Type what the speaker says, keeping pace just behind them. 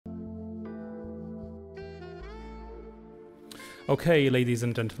Okay, ladies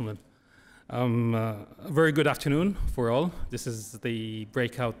and gentlemen, a very good afternoon for all. This is the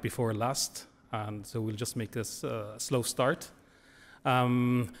breakout before last, and so we'll just make this a slow start.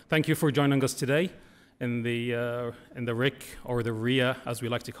 Thank you for joining us today in the RIC, or the RIA, as we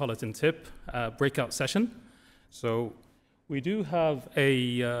like to call it in TIP, breakout session. So we do have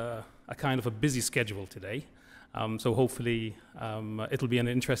a kind of a busy schedule today, so hopefully it'll be an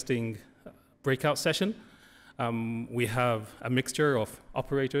interesting breakout session. We have a mixture of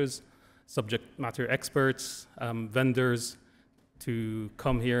operators, subject matter experts, vendors to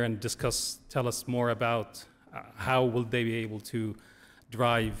come here and tell us more about how will they be able to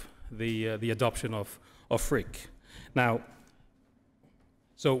drive the adoption of RIC. Now,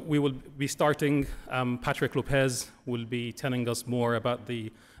 so we will be starting, Patrick Lopez will be telling us more about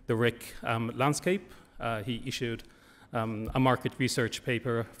the RIC landscape. He issued a market research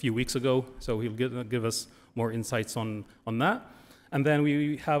paper a few weeks ago, so he'll give us more insights on that. And then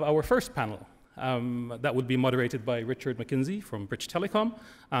we have our first panel. That would be moderated by Richard Mackenzie from British Telecom,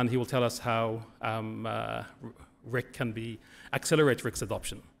 and he will tell us how RIC can accelerate RIC's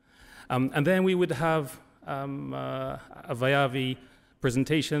adoption. And then we would have a VIAVI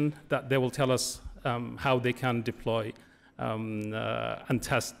presentation that they will tell us how they can deploy and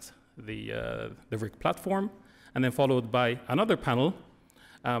test the RIC platform, and then followed by another panel.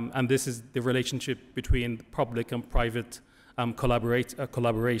 And this is the relationship between public and private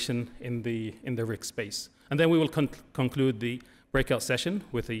collaboration in the RIC space. And then we will conclude the breakout session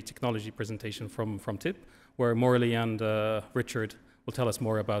with a technology presentation from TIP, where Morley and Richard will tell us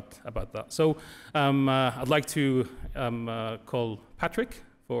more about that. So I'd like to call Patrick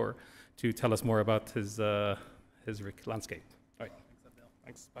to tell us more about his RIC landscape. All right.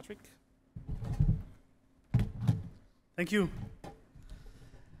 Thanks, Patrick. Thank you.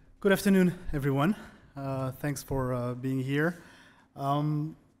 Good afternoon, everyone. Thanks for being here.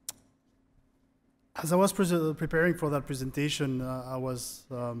 As I was preparing for that presentation, I was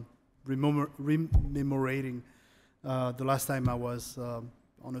remembering the last time I was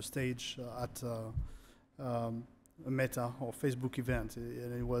on a stage at a Meta or Facebook event,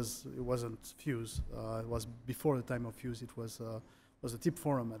 and it wasn't Fyuz. It was before the time of Fyuz. It was a TIP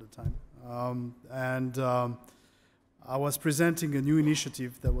forum at the time, I was presenting a new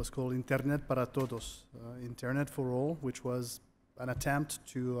initiative that was called Internet para Todos, Internet for All, which was an attempt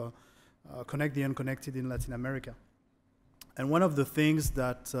to connect the unconnected in Latin America. And one of the things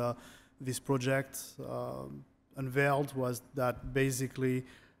that this project unveiled was that basically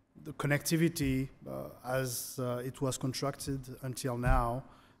the connectivity as it was constructed until now,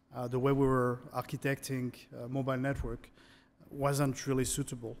 the way we were architecting mobile network wasn't really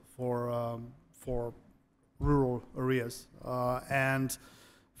suitable for rural areas. And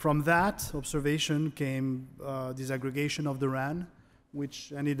from that observation came disaggregation of the RAN,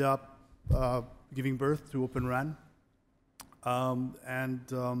 which ended up giving birth to Open RAN.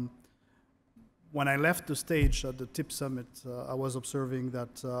 When I left the stage at the TIP Summit, I was observing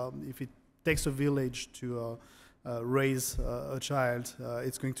that if it takes a village to raise a child,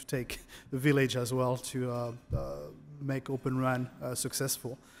 it's going to take a village as well to make Open RAN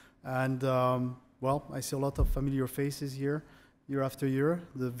successful. And well, I see a lot of familiar faces here, year after year.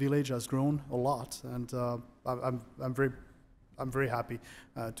 The village has grown a lot, and I'm very happy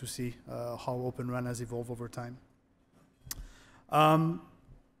to see how Open RAN has evolved over time.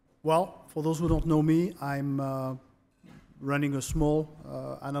 Well, for those who don't know me, I'm running a small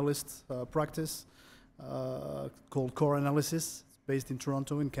analyst practice called Core Analysis. It's based in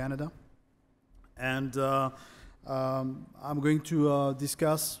Toronto, in Canada, and I'm going to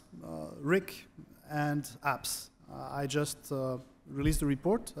discuss RIC and apps. I just released a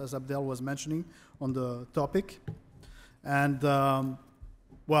report, as Abdel was mentioning, on the topic. And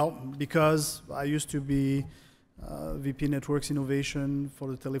well, because I used to be VP Networks Innovation for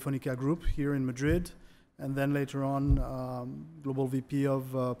the Telefonica Group here in Madrid, and then later on Global VP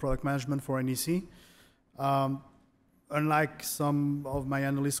of Product Management for NEC. Unlike some of my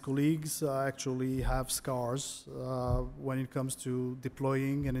analyst colleagues, I actually have scars when it comes to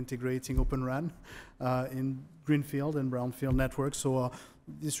deploying and integrating Open RAN in greenfield and brownfield networks. So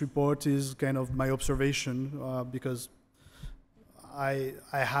this report is kind of my observation because I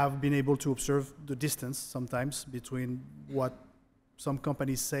have been able to observe the distance sometimes between what some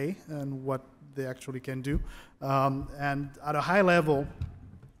companies say and what they actually can do. And at a high level,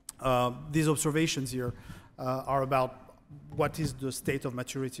 these observations here are about what is the state of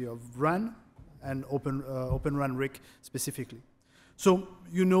maturity of RAN and Open RAN RIC specifically. So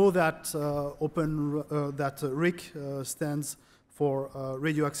you know that RIC stands for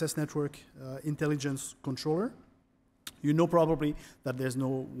Radio Access Network Intelligence Controller, You know probably that there's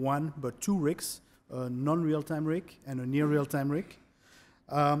no one but two rigs, a non-real-time rig and a near real-time rig.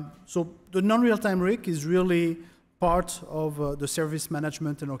 So the non-real-time rig is really part of the service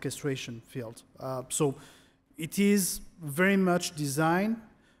management and orchestration field. So it is very much designed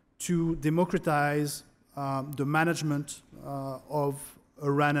to democratize the management of a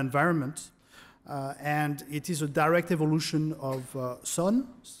RAN environment. And it is a direct evolution of SON,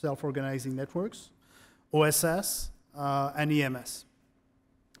 self-organizing networks, OSS, and EMS.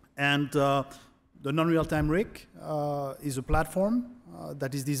 And the non-real-time rig is a platform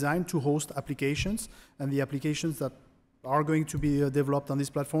that is designed to host applications, and the applications that are going to be developed on this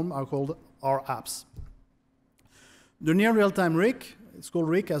platform are called our apps. The near real-time rig, it's called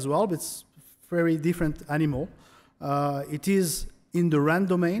rig as well, but it's a very different animal. It is in the RAN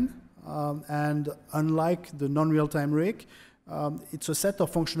domain, and unlike the non-real-time rig, it's a set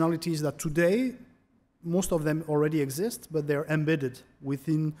of functionalities that today, most of them already exist, but they're embedded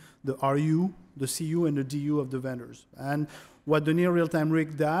within the RU, the CU, and the DU of the vendors. And what the near real-time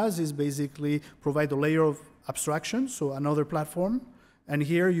rig does is basically provide a layer of abstraction, so another platform. And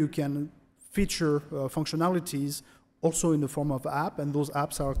here you can feature functionalities also in the form of app, and those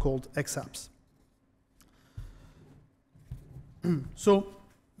apps are called XApps. So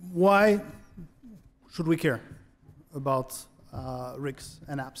why should we care about rigs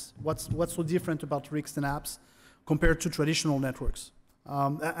and apps? What's so different about rigs and apps compared to traditional networks?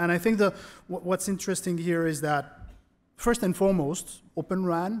 And I think what's interesting here is that, first and foremost, Open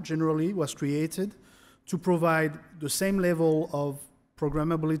RAN generally was created to provide the same level of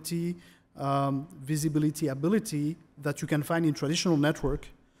programmability, visibility, ability that you can find in traditional network,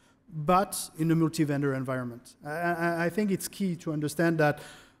 but in a multi-vendor environment. I think it's key to understand that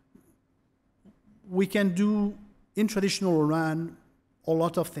we can do in traditional RAN a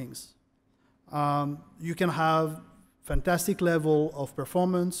lot of things. You can have fantastic level of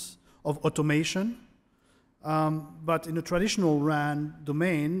performance, of automation, but in a traditional RAN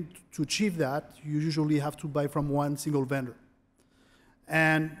domain, to achieve that, you usually have to buy from one single vendor.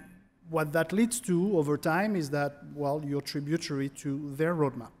 And what that leads to over time is that, well, you're tributary to their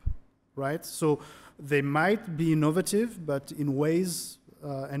roadmap, right? So they might be innovative, but in ways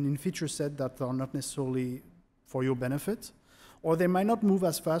and in feature set that are not necessarily for your benefit, or they might not move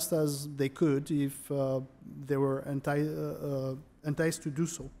as fast as they could if they were enticed to do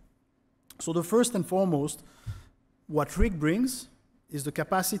so. So the first and foremost, what RIG brings is the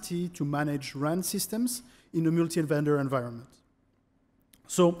capacity to manage RAN systems in a multi-vendor environment.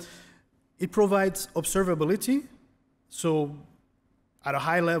 So it provides observability. So at a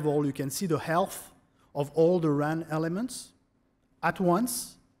high level, you can see the health of all the RAN elements at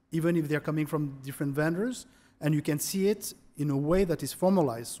once, even if they're coming from different vendors, and you can see it in a way that is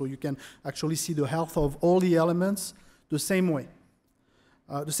formalized. So you can actually see the health of all the elements the same way.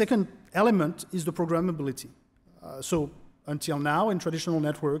 The second element is the programmability. So until now, in traditional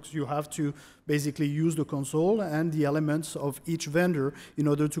networks, you have to basically use the console and the elements of each vendor in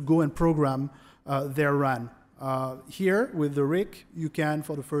order to go and program their RAN. Here, with the RIG, you can,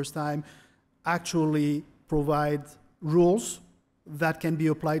 for the first time, actually provide rules that can be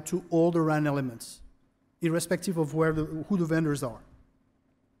applied to all the RAN elements, irrespective of who the vendors are.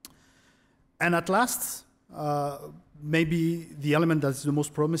 And at last, maybe the element that's the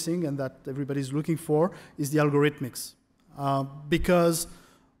most promising and that everybody's looking for is the algorithmics. Because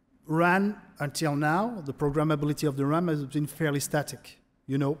RAN, until now, the programmability of the RAN has been fairly static.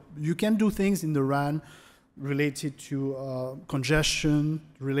 You know, you can do things in the RAN related to congestion,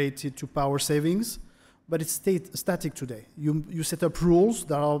 related to power savings, but it's static today. You set up rules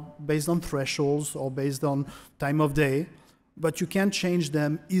that are based on thresholds or based on time of day, but you can't change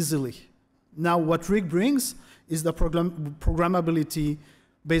them easily. Now, what RIG brings is the programmability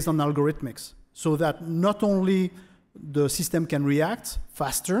based on algorithmics, so that not only the system can react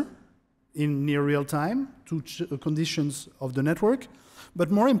faster in near real time to conditions of the network, but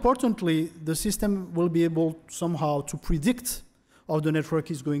more importantly, the system will be able somehow to predict how the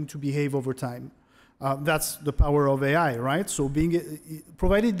network is going to behave over time. That's the power of AI, right? So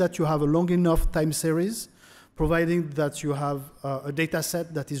provided that you have a long enough time series, providing that you have a data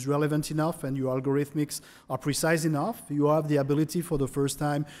set that is relevant enough and your algorithmics are precise enough, you have the ability for the first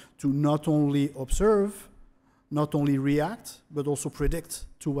time to not only observe, not only react, but also predict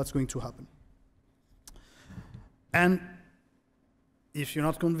to what's going to happen. And if you're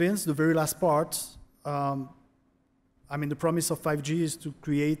not convinced, the very last part, I mean, the promise of 5G is to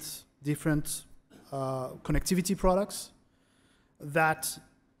create different connectivity products that,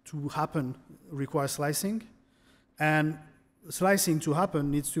 to happen, require slicing. And slicing to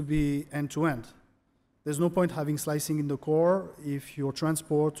happen needs to be end-to-end. There's no point having slicing in the core if your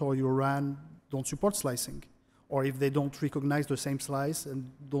transport or your RAN don't support slicing, or if they don't recognize the same slice and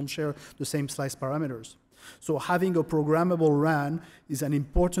don't share the same slice parameters. So having a programmable RAN is an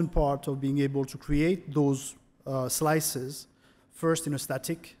important part of being able to create those slices, first in a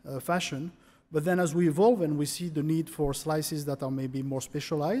static fashion, but then as we evolve and we see the need for slices that are maybe more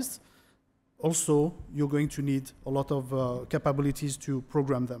specialized, also you're going to need a lot of capabilities to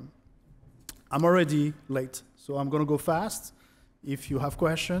program them. I'm already late, so I'm going to go fast. If you have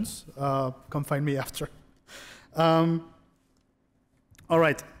questions, come find me after. All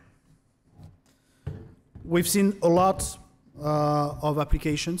right. We've seen a lot of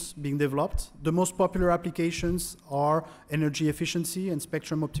applications being developed. The most popular applications are energy efficiency and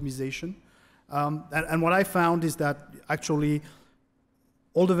spectrum optimization. And what I found is that actually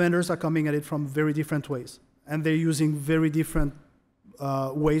all the vendors are coming at it from very different ways. And they're using very different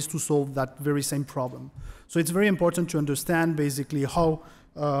ways to solve that very same problem. So it's very important to understand basically how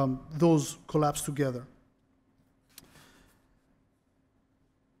those collapse together.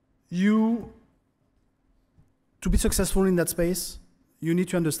 To be successful in that space, you need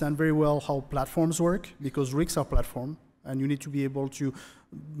to understand very well how platforms work, because RICs are platform, and you need to be able to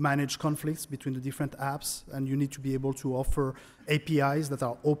manage conflicts between the different apps, and you need to be able to offer APIs that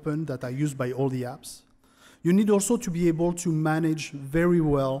are open, that are used by all the apps. You need also to be able to manage very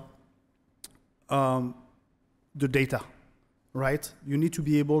well the data, right? You need to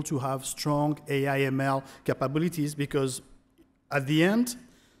be able to have strong AI/ML capabilities, because at the end,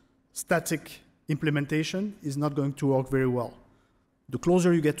 static implementation is not going to work very well. The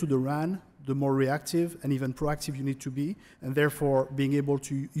closer you get to the RAN, the more reactive and even proactive you need to be, and therefore being able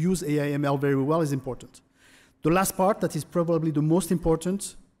to use AI/ML very well is important. The last part that is probably the most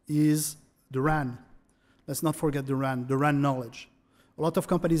important is the RAN. Let's not forget the RAN knowledge. A lot of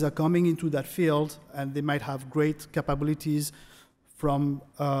companies are coming into that field, and they might have great capabilities from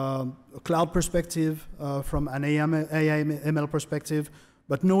a cloud perspective, from an AI/ML perspective,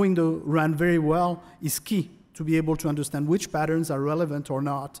 but knowing the RAN very well is key to be able to understand which patterns are relevant or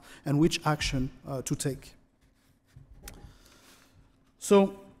not, and which action to take.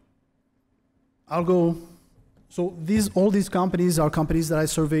 So I'll go. So all these companies are companies that I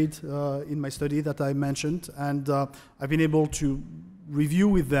surveyed in my study that I mentioned, and I've been able to review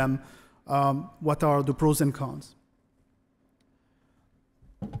with them what are the pros and cons.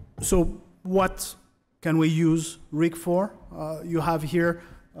 So what can we use RIC for? You have here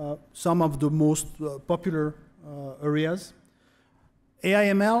some of the most popular areas.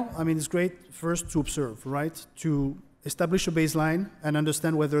 AI/ML, I mean, it's great first to observe, right? To establish a baseline and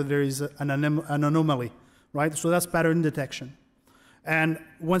understand whether there is an anomaly, right? So that's pattern detection. And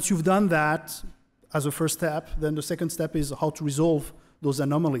once you've done that as a first step, then the second step is how to resolve those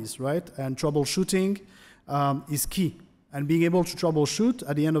anomalies, right? And troubleshooting is key. And being able to troubleshoot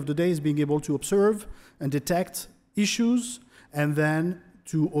at the end of the day is being able to observe and detect issues, and then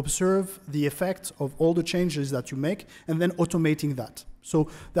to observe the effect of all the changes that you make, and then automating that. So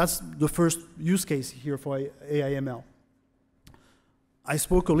that's the first use case here for AI/ML. I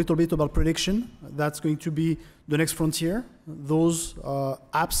spoke a little bit about prediction. That's going to be the next frontier. Those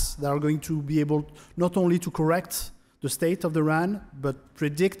apps that are going to be able not only to correct the state of the RAN, but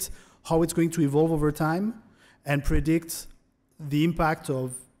predict how it's going to evolve over time, and predict the impact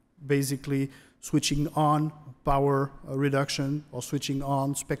of basically switching on power reduction or switching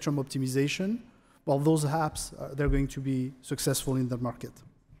on spectrum optimization. Well, those apps, they're going to be successful in the market.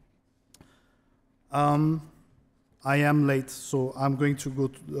 I am late, so I'm going to go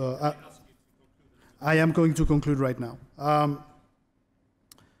to, I am going to conclude right now.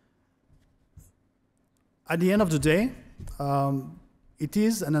 At the end of the day, it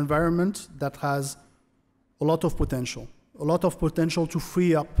is an environment that has a lot of potential to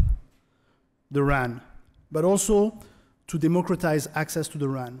free up the RAN, but also to democratize access to the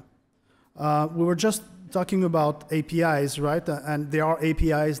RAN. We were just talking about APIs, right? And there are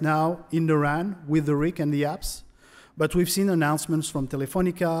APIs now in the RAN with the RIC and the apps. But we've seen announcements from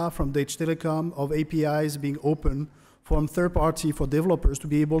Telefonica, from Deutsche Telekom, of APIs being open from third party for developers to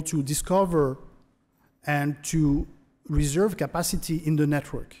be able to discover and to reserve capacity in the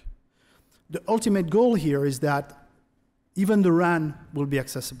network. The ultimate goal here is that even the RAN will be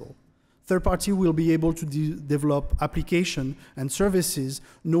accessible. Third party will be able to develop application and services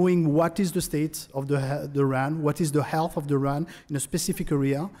knowing what is the state of the RAN, what is the health of the RAN in a specific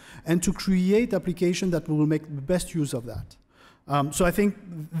area, and to create application that will make the best use of that. So I think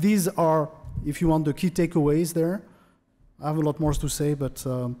these are, if you want, the key takeaways there. I have a lot more to say, but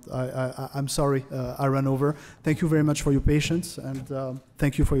I'm sorry I ran over. Thank you very much for your patience, and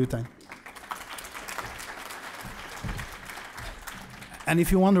thank you for your time. And if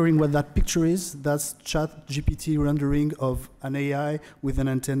you're wondering what that picture is, that's ChatGPT rendering of an AI with an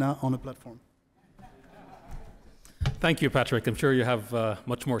antenna on a platform. Thank you, Patrick. I'm sure you have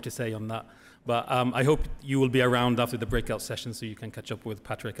much more to say on that. But I hope you will be around after the breakout session so you can catch up with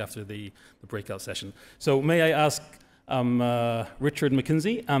Patrick after the breakout session. So may I ask Richard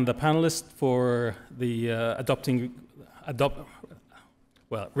Mackenzie and the panelists for the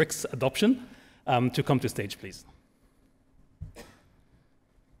Rick's adoption to come to stage, please.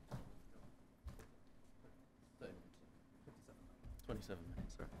 27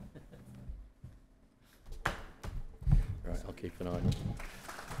 minutes, right? Right, I'll keep an eye on it.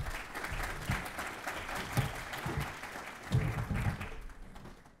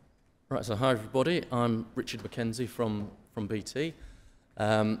 Right, so hi everybody, I'm Richard Mackenzie from BT.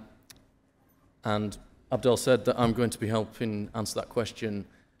 And Abdel said that I'm going to be helping answer that question,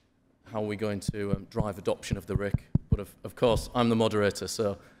 how are we going to drive adoption of the RIC? But of course, I'm the moderator,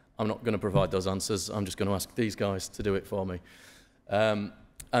 so I'm not going to provide those answers. I'm just going to ask these guys to do it for me.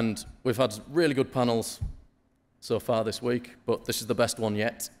 And we've had really good panels so far this week, but this is the best one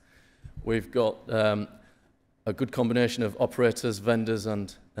yet. We've got a good combination of operators, vendors,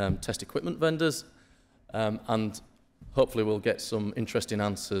 and test equipment vendors, and hopefully we'll get some interesting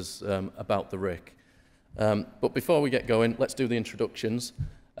answers about the RIC. But before we get going, let's do the introductions.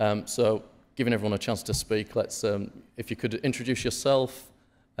 So giving everyone a chance to speak, let's, if you could introduce yourself,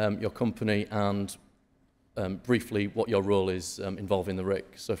 your company, and briefly what your role is involving the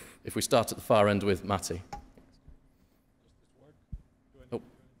RIC. So if we start at the far end with Matty. Oh.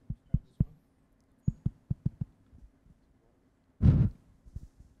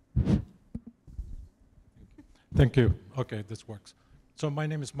 Thank you. Okay, this works. So my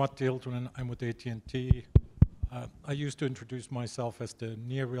name is Matti Hiltunen. I'm with AT&T. I used to introduce myself as the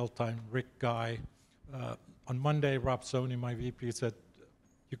near real-time RIC guy. On Monday, Rob Sony, my VP, said,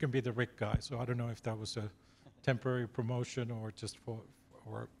 you can be the RIC guy. So I don't know if that was a temporary promotion or just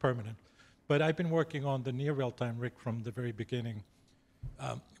or permanent. But I've been working on the near real-time RIC from the very beginning.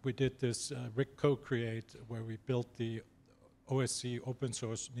 We did this RIC co-create where we built the OSC open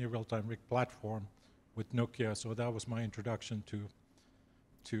source near real-time RIC platform with Nokia. So that was my introduction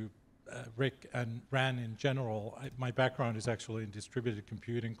to RIC and RAN in general. My background is actually in distributed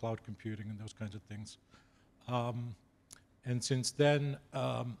computing, cloud computing, and those kinds of things. And since then,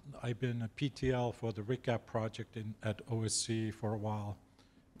 I've been a PTL for the RIC app project at OSC for a while,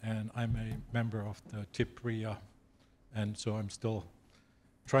 and I'm a member of the TIP-RIA, and so I'm still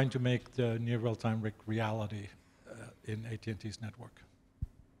trying to make the near real-time RIC reality in AT&T's network.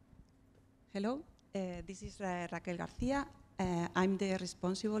 Hello, this is Raquel Garcia. I'm the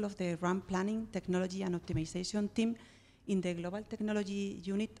responsible of the RAN planning, technology, and optimization team in the global technology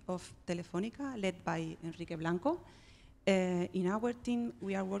unit of Telefónica, led by Enrique Blanco. In our team,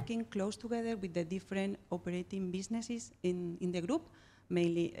 we are working close together with the different operating businesses in the group,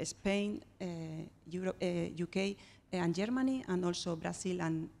 mainly Spain, Europe, UK, and Germany, and also Brazil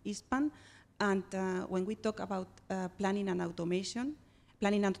and Hispan. And when we talk about planning and automation,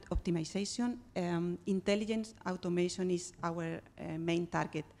 planning and optimization, intelligence automation is our main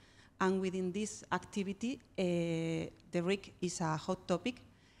target. And within this activity, the RIC is a hot topic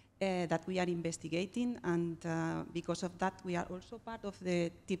that we are investigating, and because of that, we are also part of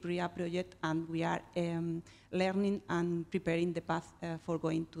the TIP-RIA project, and we are learning and preparing the path for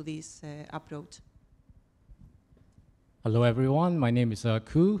going to this approach. Hello, everyone. My name is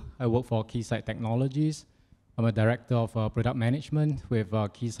Ku. I work for Keysight Technologies. I'm a director of product management with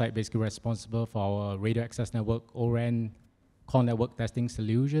Keysight, basically responsible for our radio access network, ORAN, core network testing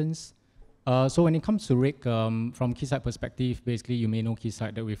solutions. So when it comes to RIC, from Keysight perspective, basically you may know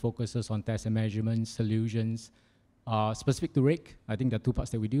Keysight that we focuses on test and measurement solutions. Specific to RIC, I think there are two parts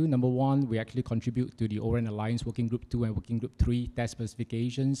that we do. Number one, we actually contribute to the ORAN Alliance Working Group 2 and Working Group 3 test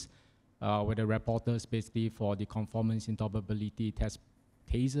specifications, where the reporters basically for the conformance interoperability test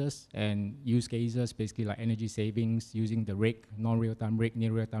cases and use cases, basically like energy savings using the RIC, non-real-time RIC,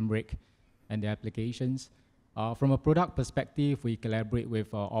 near real-time RIC, and the applications. From a product perspective, we collaborate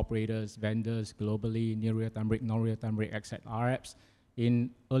with operators, vendors globally, near real-time RIC, non-real-time RIC, except RAPs,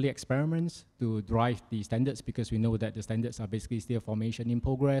 in early experiments to drive the standards, because we know that the standards are basically still formation in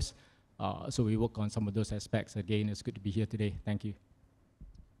progress. So we work on some of those aspects. Again, it's good to be here today. Thank you.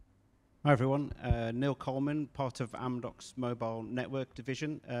 Hi everyone, Neil Coleman, part of Amdoc's mobile network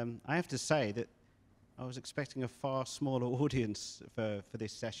division. I have to say that I was expecting a far smaller audience for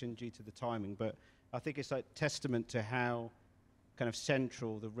this session due to the timing, but I think it's like testament to how kind of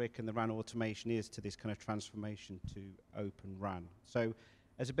central the RIC and the RAN automation is to this kind of transformation to open RAN. So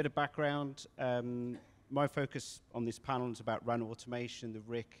as a bit of background, my focus on this panel is about RAN automation, the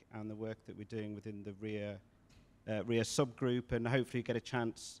RIC, and the work that we're doing within the RIA subgroup, and hopefully get a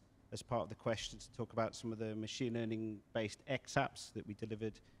chance as part of the questions to talk about some of the machine learning-based X apps that we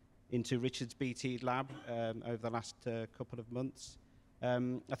delivered into Richard's BT lab over the last couple of months.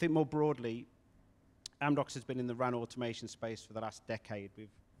 I think more broadly, Amdocs has been in the RAN automation space for the last decade. We've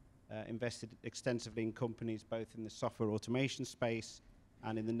invested extensively in companies both in the software automation space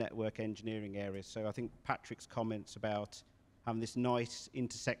and in the network engineering area. So I think Patrick's comments about having this nice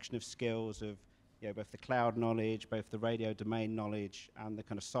intersection of skills of both the cloud knowledge, both the radio domain knowledge, and the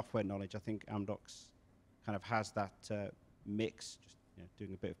kind of software knowledge, I think Amdocs kind of has that mix, just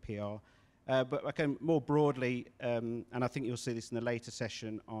doing a bit of PR. But again, more broadly, and I think you'll see this in the later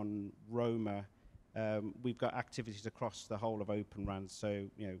session on Roma, we've got activities across the whole of Open RAN. So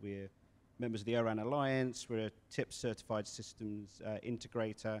we're members of the ORAN Alliance, we're a TIP certified systems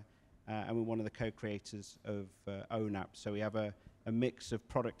integrator, and we're one of the co-creators of ONAP. So we have a mix of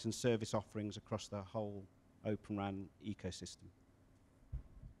product and service offerings across the whole Open RAN ecosystem.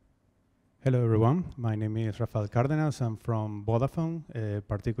 Hello everyone, my name is Rafael Cárdenas. I'm from Vodafone,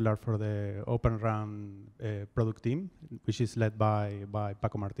 particular for the Open RAN product team, which is led by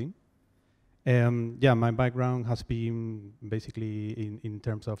Paco Martín. Yeah, my background has been basically in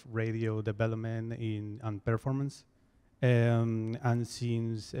terms of radio development and performance. And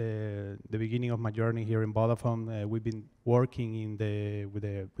since the beginning of my journey here in Vodafone, we've been working with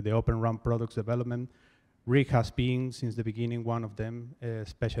the Open RAN products development. RIC has been, since the beginning, one of them,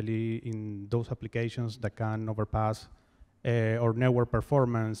 especially in those applications that can overpass our network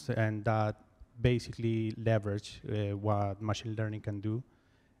performance and that basically leverage what machine learning can do.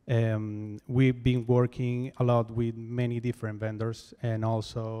 We've been working a lot with many different vendors and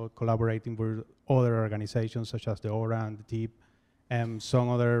also collaborating with other organizations such as the ORAN, the TIP, and some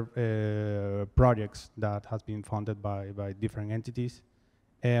other projects that has been funded by different entities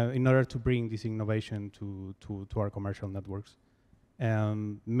in order to bring this innovation to our commercial networks.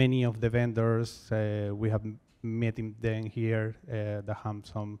 Many of the vendors, we have met them here that have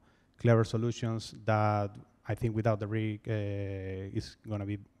some clever solutions that I think without the RIC is going to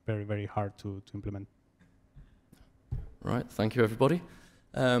be very, very hard to implement. Right, thank you everybody.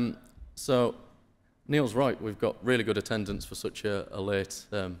 So Neil's right, we've got really good attendance for such a late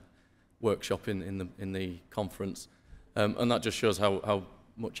workshop in the conference, and that just shows how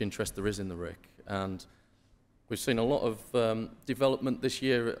much interest there is in the RIC. And we've seen a lot of development this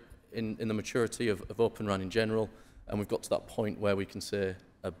year in the maturity of Open RAN in general, and we've got to that point where we can say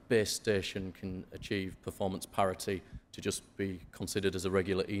a base station can achieve performance parity to just be considered as a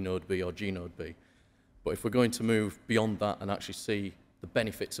regular E node B or G node B. But if we're going to move beyond that and actually see the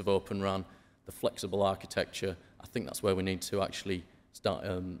benefits of Open RAN, the flexible architecture, I think that's where we need to actually start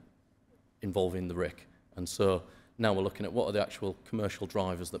involving the RIC. And so now we're looking at what are the actual commercial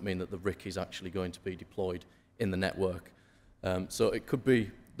drivers that mean that the RIC is actually going to be deployed in the network. So it could be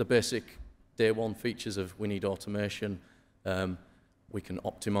the basic day one features of we need automation, we can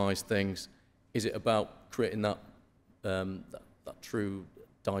optimize things. Is it about creating that true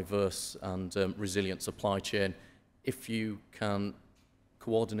diverse and resilient supply chain? If you can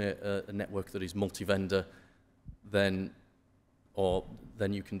coordinate a network that is multi-vendor, then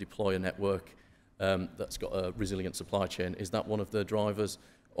you can deploy a network that's got a resilient supply chain. Is that one of the drivers,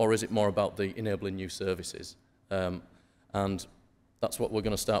 or is it more about the enabling new services? And that's what we're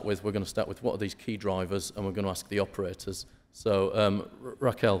going to start with. We're going to start with what are these key drivers, and we're going to ask the operators. So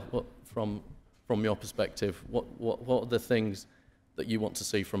Raquel, from your perspective, what are the things that you want to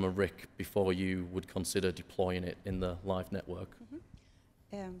see from a RIC before you would consider deploying it in the live network?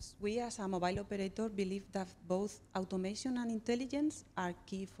 We as a mobile operator believe that both automation and intelligence are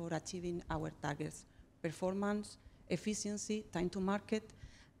key for achieving our targets: performance, efficiency, time to market.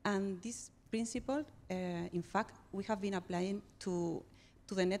 And this principle, in fact, we have been applying to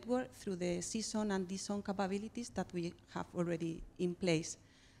the network through the CSON and DSON capabilities that we have already in place.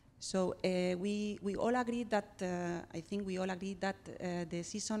 So we all agree that, I think we all agree that the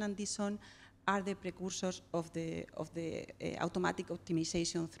CSON and DSON are the precursors of the automatic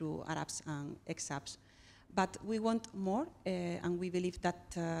optimization through RApps and XApps. But we want more, and we believe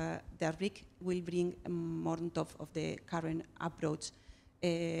that the RIC will bring more on top of the current approach.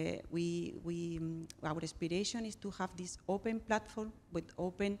 Our aspiration is to have this open platform with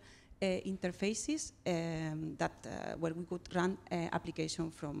open interfaces where we could run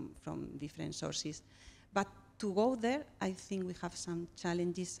applications from different sources. But to go there, I think we have some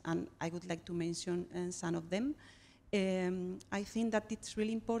challenges, and I would like to mention some of them. I think that it's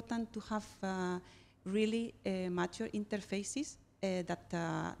really important to have really mature interfaces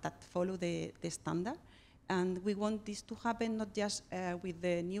that follow the standard. And we want this to happen not just with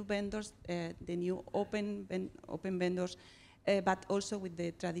the new vendors, the new open vendors, but also with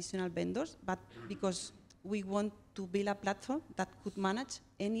the traditional vendors, but because we want to build a platform that could manage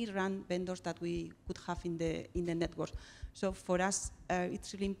any RAN vendors that we could have in the network. So for us,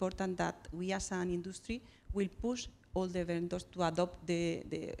 it's really important that we as an industry will push all the vendors to adopt the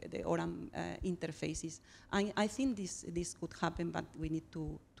ORAN interfaces. I think this could happen, but we need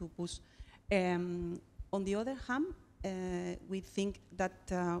to push. On the other hand, we think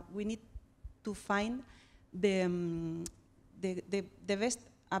that we need to find the best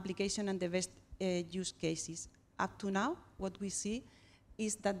application and the best use cases. Up to now, what we see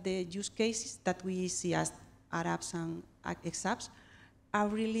is that the use cases that we see as RApps and XApps are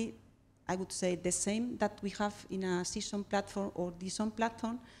really, I would say, the same that we have in a CSON platform or DSON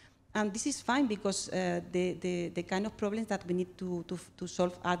platform. And this is fine because the kind of problems that we need to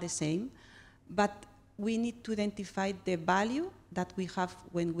solve are the same. But we need to identify the value that we have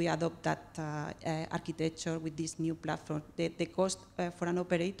when we adopt that architecture with this new platform. The cost for an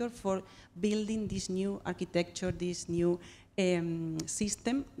operator for building this new architecture, this new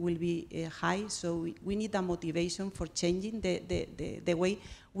system will be high, so we need a motivation for changing the way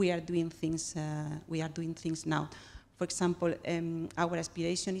we are doing things now. For example, our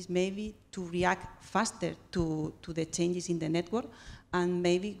aspiration is maybe to react faster to the changes in the network, and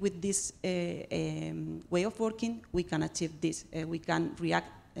maybe with this way of working, we can achieve this. We can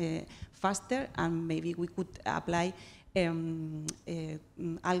react faster, and maybe we could apply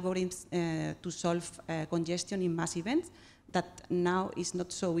algorithms to solve congestion in mass events that now is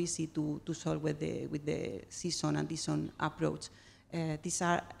not so easy to solve with the CSON and DSON approach. These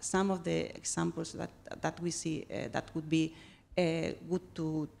are some of the examples that we see that would be good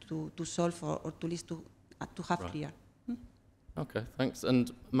to solve or at least to have clear. Okay, thanks. And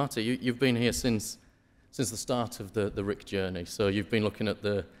Matti, you've been here since the start of the RIC journey. So you've been looking at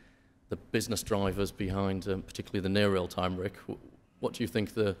the business drivers behind, particularly the near real-time RIC. What do you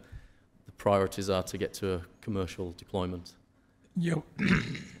think the priorities are to get to a commercial deployment? Yeah.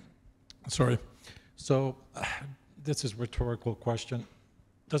 Sorry. So this is a rhetorical question.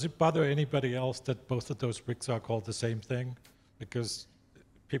 Does it bother anybody else that both of those RICs are called the same thing? Because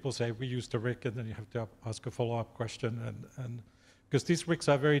people say we use the RIC, and then you have to ask a follow-up question, and because these RICs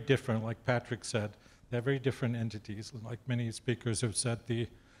are very different, like Patrick said, they're very different entities. Like many speakers have said, the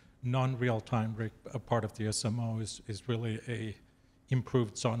non-real-time RIC, a part of the SMO, is really a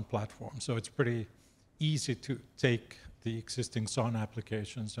improved SON platform. So it's pretty easy to take the existing SON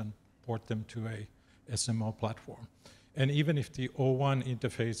applications and port them to a SMO platform. And even if the O1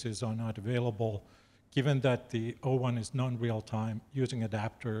 interfaces are not available, given that the O1 is non-real-time, using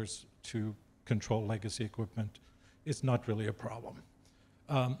adapters to control legacy equipment is not really a problem.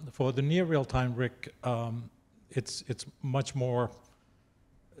 For the near real-time RIC, it's much more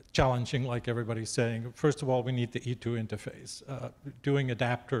challenging, like everybody's saying. First of all, we need the E2 interface. Doing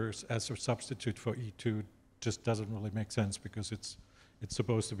adapters as a substitute for E2 just doesn't really make sense, because it's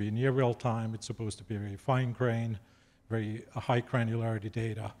supposed to be near real-time, it's supposed to be very fine-grained, very high granularity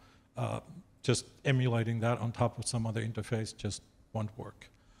data. Just emulating that on top of some other interface just won't work.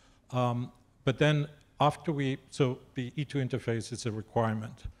 But then so the E2 interface is a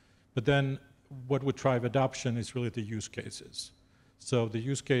requirement. But then what would drive adoption is really the use cases. So the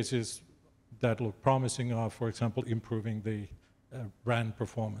use cases that look promising are, for example, improving the RAN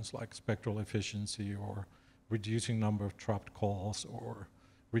performance, like spectral efficiency, or reducing number of dropped calls, or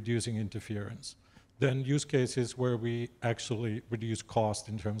reducing interference. Then use cases where we actually reduce cost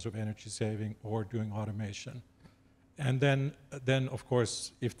in terms of energy saving or doing automation. And then of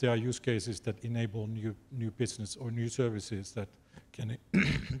course, if there are use cases that enable new business or new services that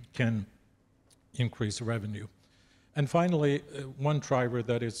can increase revenue. And finally, one driver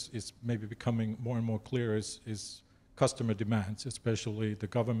that is maybe becoming more and more clear is customer demands, especially the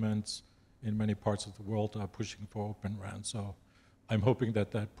governments in many parts of the world are pushing for Open RAN. So I'm hoping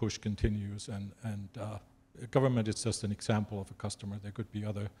that push continues, and government is just an example of a customer. There could be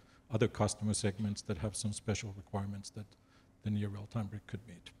other customer segments that have some special requirements that the near real-time RIC could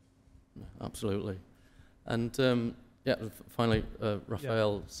meet. Absolutely. And finally,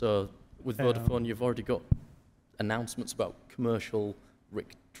 Rafael, so with Vodafone, you've already got announcements about commercial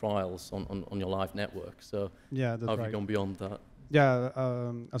RIC trials on your live network. So yeah, that's how have right. you gone beyond that? Yeah,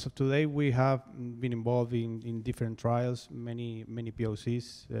 as of today, we have been involved in different trials, many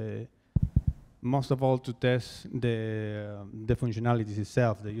POCs. Most of all to test the functionalities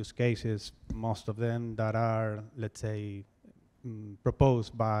itself, the use cases, most of them that are, let's say,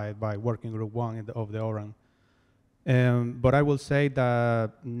 proposed by Working Group 1 of the ORAN. But I will say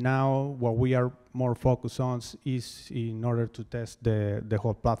that now what we are more focused on is in order to test the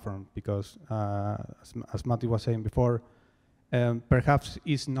whole platform, because as Matti was saying before, perhaps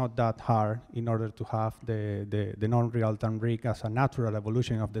it's not that hard in order to have the non-real-time rig as a natural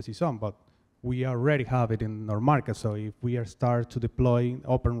evolution of the CSON, but we already have it in our market. So if we start to deploy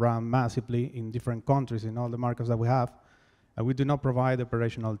Open RAM massively in different countries, in all the markets that we have, and we do not provide the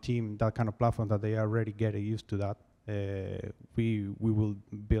operational team that kind of platform that they already get used to that, we will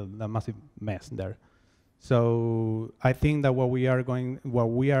build a massive mess there. So I think that what we are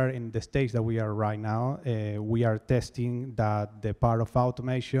in the stage that we are right now, we are testing that the part of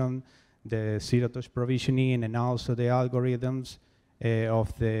automation, the zero-touch provisioning, and also the algorithms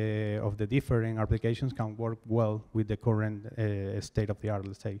of the different applications can work well with the current state of the art,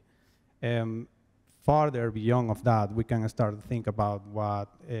 let's say. Farther beyond of that, we can start to think about what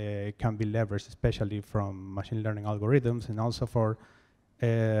can be leveraged, especially from machine learning algorithms, and also for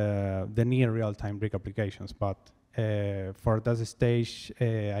the near real-time rig applications. But for that stage,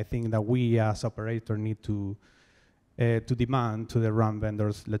 I think that we as operator need to demand to the RAM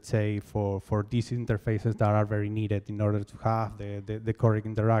vendors, let's say, for these interfaces that are very needed in order to have the correct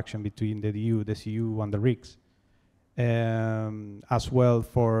interaction between the DU, the CU, and the rigs. As well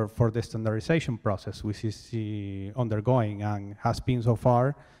for the standardization process, which is undergoing and has been so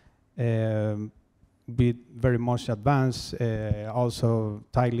far very much advanced, also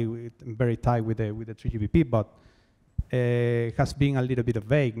very tight with the 3GPP, but has been a little bit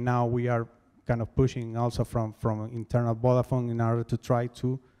vague. Now we are kind of pushing also from internal Vodafone in order to try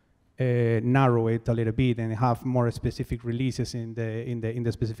to narrow it a little bit and have more specific releases in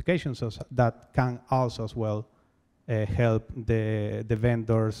the specifications, so that can also as well help the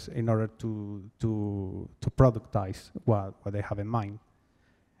vendors in order to productize what they have in mind.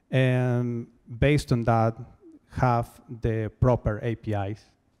 And based on that, have the proper APIs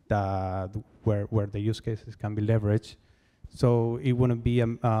where the use cases can be leveraged. So it wouldn't be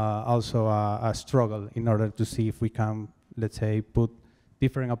also a struggle in order to see if we can, let's say, put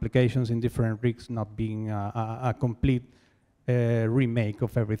different applications in different rigs, not being a complete remake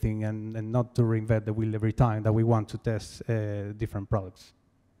of everything, and not to reinvent the wheel every time that we want to test different products.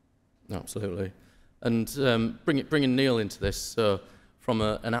 Absolutely. And bringing Neil into this, so from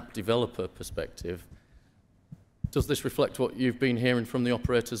an app developer perspective, does this reflect what you've been hearing from the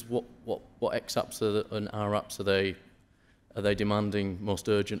operators? What X apps and R apps are they demanding most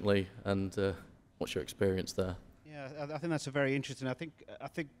urgently, and what's your experience there? Yeah, I think that's a very interesting. I think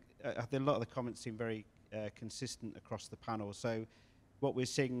a lot of the comments seem very consistent across the panel. So what we're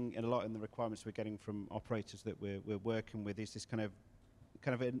seeing a lot in the requirements we're getting from operators that we're working with is this kind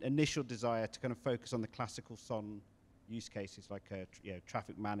of an initial desire to kind of focus on the classical SON use cases, like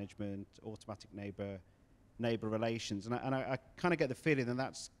traffic management, automatic neighbor relations, and I kind of get the feeling that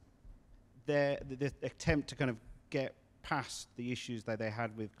that's the attempt to kind of get past the issues that they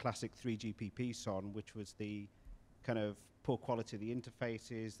had with classic 3GPP SON, which was the kind of poor quality of the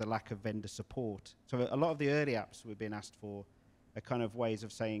interfaces, the lack of vendor support. So a lot of the early apps we've been asked for are kind of ways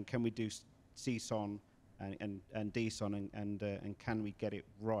of saying, can we do CSON and DSON, and can we get it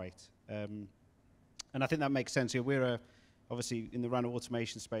right? And I think that makes sense. We're obviously in the RAN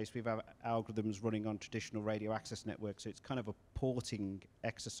automation space, we have algorithms running on traditional radio access networks, so it's kind of a porting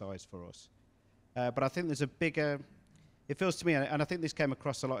exercise for us. But I think there's a bigger, it feels to me, and I think this came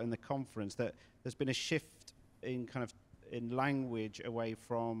across a lot in the conference, that there's been a shift in language away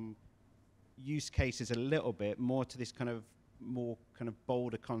from use cases a little bit more to this more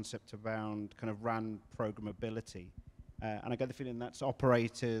bolder concept around kind of RAN programmability. And I get the feeling that's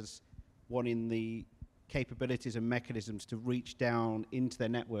operators wanting the capabilities and mechanisms to reach down into their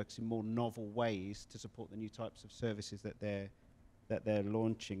networks in more novel ways to support the new types of services that they're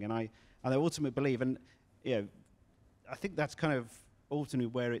launching. And I ultimately believe, and I think that's kind of ultimately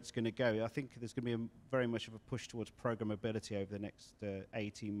where it's going to go. I think there's going to be very much of a push towards programmability over the next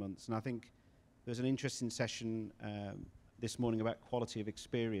 18 months. And I think there's an interesting session this morning about quality of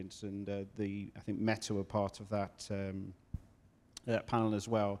experience, and I think Meta were part of that panel as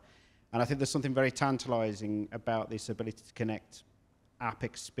well. And I think there's something very tantalizing about this ability to connect app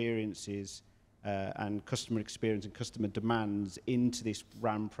experiences and customer experience and customer demands into this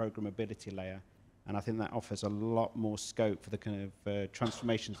RAN programmability layer. And I think that offers a lot more scope for the kind of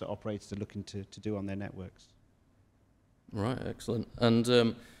transformations that operators are looking to do on their networks. Right, excellent.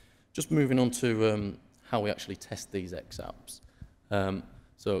 And just moving on to how we actually test these X apps.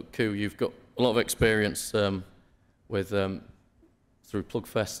 So, Ku, you've got a lot of experience with through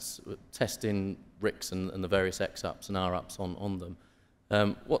Plugfests, testing RICs and the various X apps and R apps on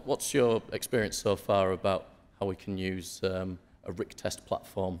them. What's your experience so far about how we can use a RIC test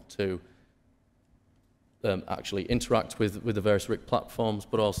platform to actually interact with the various RIC platforms,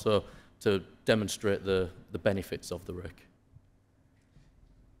 but also to demonstrate the benefits of the RIC.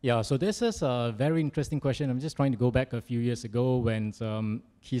 Yeah, so this is a very interesting question. I'm just trying to go back a few years ago when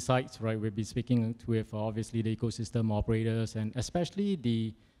Keysight, right, we've been speaking with obviously the ecosystem operators, and especially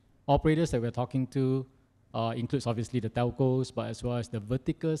the operators that we're talking to includes obviously the telcos, but as well as the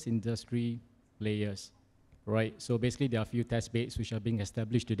verticals industry players, right? So basically there are a few test beds which are being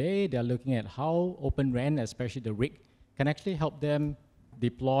established today. They're looking at how Open RAN, especially the RIC, can actually help them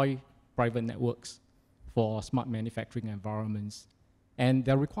deploy private networks for smart manufacturing environments. And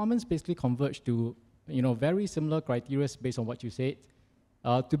their requirements basically converge to, very similar criteria based on what you said,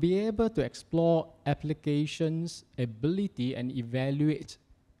 to be able to explore applications, ability, and evaluate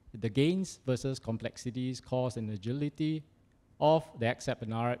the gains versus complexities, cost, and agility of the XApp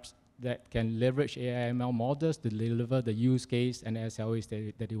and RAPs that can leverage AI/ML models to deliver the use case and SLAs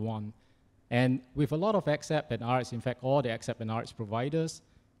that they want. And with a lot of XApp and RAPs, in fact, all the XApp and RAPs providers,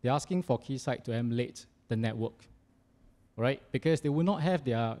 they're asking for Keysight to emulate the network, right? Because they will not have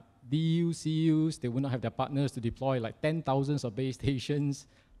their DU, CUs, they will not have their partners to deploy like 10,000s of base stations,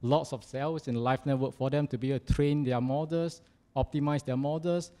 lots of cells in the live network for them to be able to train their models, optimize their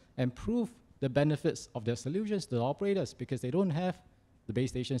models, and prove the benefits of their solutions to the operators because they don't have the base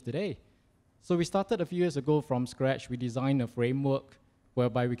stations today. So we started a few years ago from scratch. We designed a framework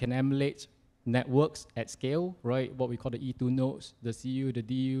whereby we can emulate networks at scale, right? What we call the E2 nodes, the CU, the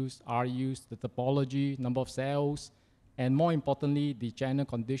DUs, RUs, the topology, number of cells, and more importantly, the channel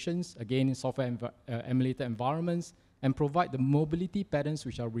conditions, again, in software emulated environments, and provide the mobility patterns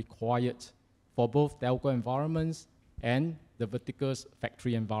which are required for both telco environments and the verticals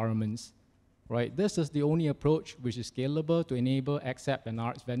factory environments, right? This is the only approach which is scalable to enable XApp and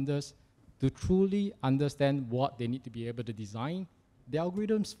RX vendors to truly understand what they need to be able to design the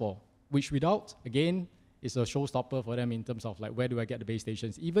algorithms for, which without, again, is a showstopper for them in terms of like, where do I get the base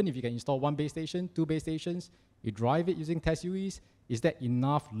stations? Even if you can install one base station, two base stations, you drive it using test UEs, is that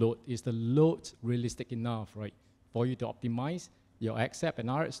enough load? Is the load realistic enough, right? For you to optimize your XApp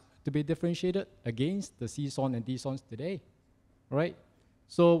and RX to be differentiated against the CSON and DSONs today, right?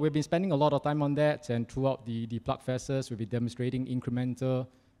 So we've been spending a lot of time on that, and throughout the Plug Fests, we've been demonstrating incremental,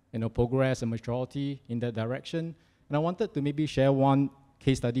 progress and maturity in that direction. And I wanted to maybe share one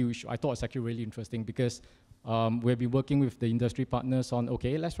case study which I thought was actually really interesting because we've been working with the industry partners on,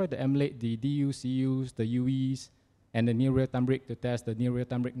 okay, let's try to emulate the DU, CUs, the UEs, and the near real-time RIC to test the near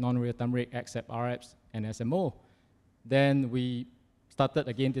real-time RIC, non-real-time RIC, XApp, RAPs, and SMO. Then we started,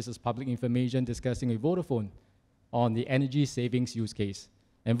 again, this is public information, discussing with Vodafone on the energy savings use case.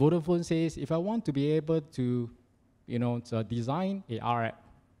 And Vodafone says, if I want to be able to, to design a RAP,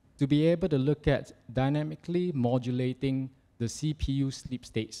 to be able to look at dynamically modulating the CPU sleep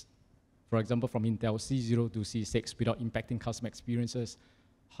states, for example, from Intel C0 to C6 without impacting customer experiences,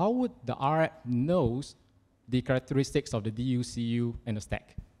 how would the RAP knows the characteristics of the DU, CU, and the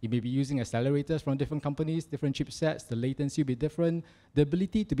stack? You may be using accelerators from different companies, different chipsets, the latency will be different, the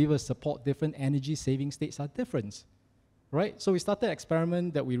ability to be able to support different energy saving states are different, right? So we started an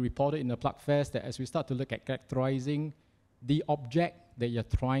experiment that we reported in the Plug Fest that as we start to look at characterizing the object that you're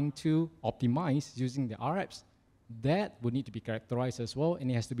trying to optimize using the RAPs, that would need to be characterized as well, and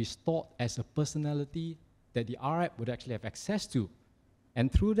it has to be stored as a personality that the RAP would actually have access to.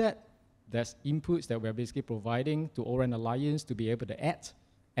 And through that, there's inputs that we're basically providing to O-RAN Alliance to be able to add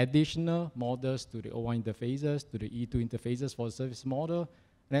additional models to the O1 interfaces, to the E2 interfaces for the service model,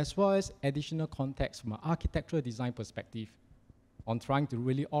 and as well as additional context from an architectural design perspective on trying to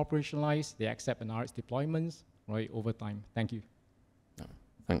really operationalize the XApp and RX deployments right over time. Thank you.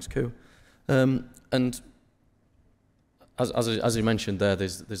 Thanks, Ku. And as you mentioned there,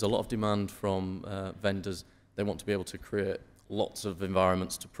 there's a lot of demand from vendors. They want to be able to create lots of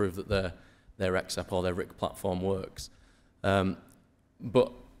environments to prove that their XApp or their RIC platform works.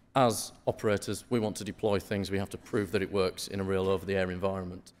 But as operators, we want to deploy things. We have to prove that it works in a real over-the-air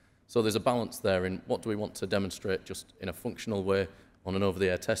environment. So there's a balance there in what do we want to demonstrate just in a functional way on an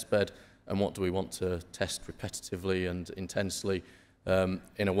over-the-air test bed, and what do we want to test repetitively and intensely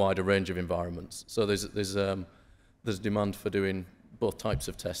in a wider range of environments. So there's demand for doing both types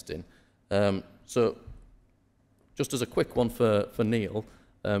of testing. So just as a quick one for Neil,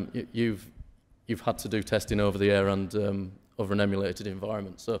 you've had to do testing over the air and over an emulated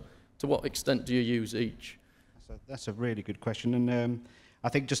environment. So to what extent do you use each? That's a really good question. And I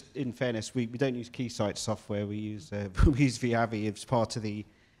think just in fairness, we don't use Keysight software. We use VIAVI as part of the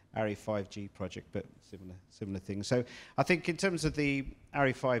ARRI 5G project, but similar things. So I think in terms of the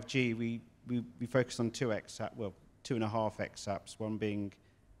ARRI 5G, we focused on 2x, well, 2.5x apps, one being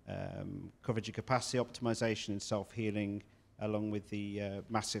coverage and capacity optimization and self-healing, along with the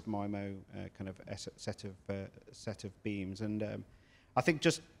massive MIMO kind of set of beams. And I think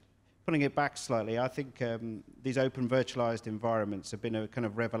just putting it back slightly, I think these open virtualized environments have been a kind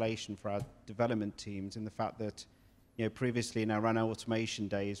of revelation for our development teams in the fact that, you know, previously in our run automation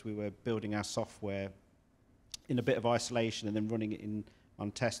days, we were building our software in a bit of isolation and then running it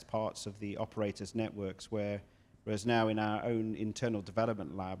on test parts of the operators' networks, whereas now in our own internal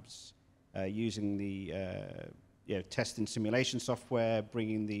development labs, using the test and simulation software,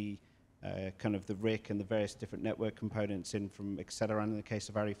 bringing the kind of the RIC and the various different network components in from Acceleran in the case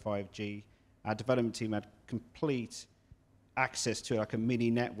of ARRI 5G, our development team had complete access to like a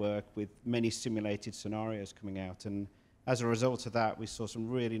mini network with many simulated scenarios coming out. And as a result of that, we saw some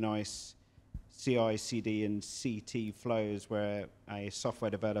really nice CI, CD, and CT flows where a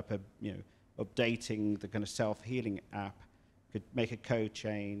software developer, you know, updating the kind of self-healing app could make a code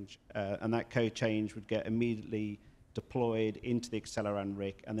change, and that code change would get immediately deployed into the Acceleran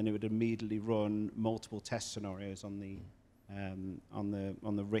RIC, and then it would immediately run multiple test scenarios on the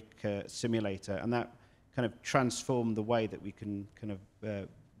RIC simulator, and that kind of transformed the way that we can kind of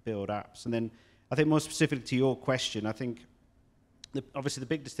build apps. And then I think more specifically to your question, I think obviously the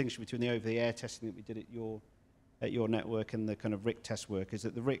big distinction between the over-the-air testing that we did at your network and the kind of RIC test work is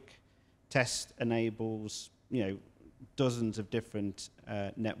that the RIC test enables, you know, dozens of different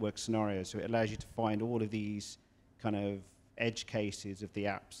network scenarios. So it allows you to find all of these kind of edge cases of the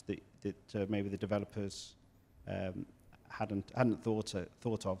apps that maybe the developers hadn't thought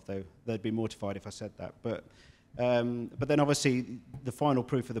of, though they'd be mortified if I said that. But then obviously the final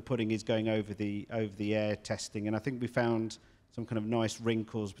proof of the pudding is going over the air testing, and I think we found some kind of nice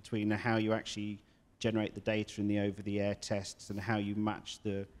wrinkles between how you actually generate the data in the over the air tests and how you match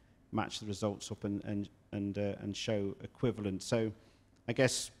the results up and show equivalence. So I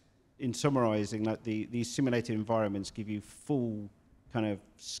guess in summarizing, like these simulated environments give you full kind of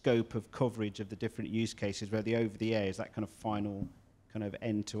scope of coverage of the different use cases, where the over the air is that kind of final kind of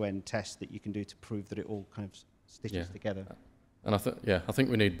end-to-end test that you can do to prove that it all kind of stitches together. And I think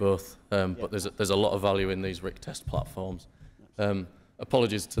we need both, but there's a lot of value in these RIC test platforms.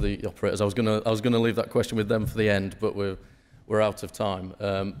 Apologies to the operators. I was gonna leave that question with them for the end, but we're out of time.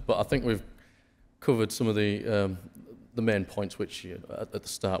 But I think we've covered some of the main points, which at the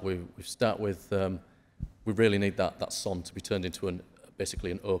start we start with. We really need that SON to be turned into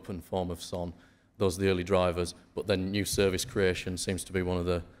basically an open form of SON. Those are the early drivers, but then new service creation seems to be one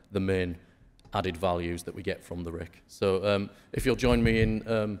of the main added values that we get from the RIC. So if you'll join me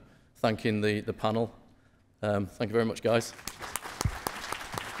in thanking the panel. Thank you very much, guys.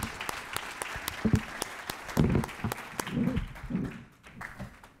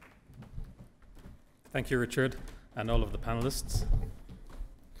 Thank you, Richard, and all of the panelists.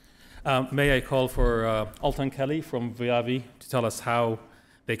 May I call for Alton Kelly from VIAVI to tell us how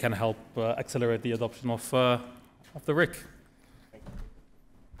they can help accelerate the adoption of the RIC.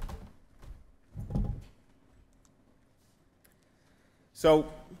 So,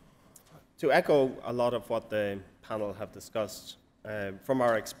 to echo a lot of what the panel have discussed, from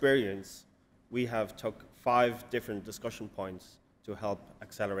our experience, we have took 5 different discussion points to help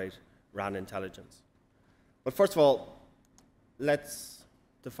accelerate RAN intelligence. But first of all, let's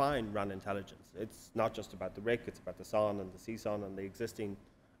define RAN intelligence. It's not just about the RIC, it's about the SON and the CSON and the existing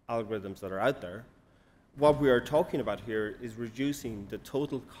algorithms that are out there. What we are talking about here is reducing the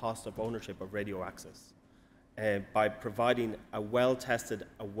total cost of ownership of radio access by providing a well-tested,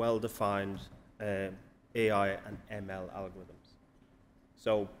 a well-defined AI and ML algorithms.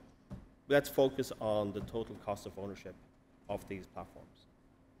 So let's focus on the total cost of ownership of these platforms.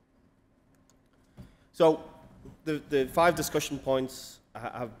 So the 5 discussion points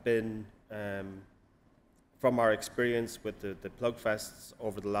have been from our experience with the Plugfests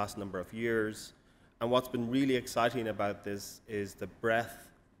over the last number of years. And what's been really exciting about this is the breadth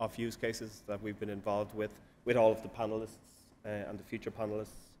of use cases that we've been involved with all of the panelists and the future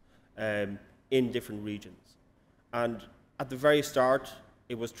panelists in different regions. And at the very start,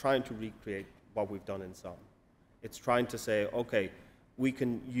 it was trying to recreate what we've done in SON. It's trying to say, okay, we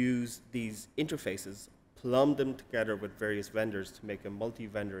can use these interfaces, plumb them together with various vendors to make a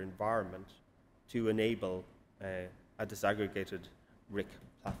multi-vendor environment to enable a disaggregated RIC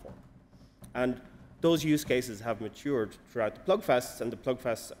platform. And those use cases have matured throughout the Plugfests, and the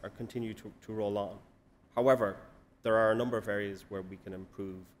Plugfests are continue to roll on. However, there are a number of areas where we can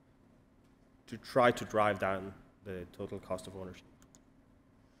improve to try to drive down the total cost of ownership.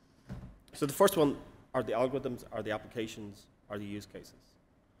 So the first one are the algorithms, are the applications, are the use cases.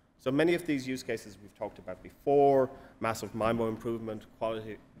 So many of these use cases we've talked about before, massive MIMO improvement,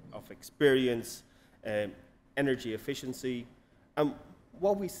 quality of experience, energy efficiency. And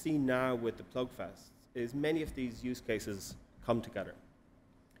what we see now with the Plugfests is many of these use cases come together.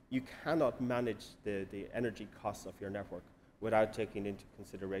 You cannot manage the energy costs of your network without taking into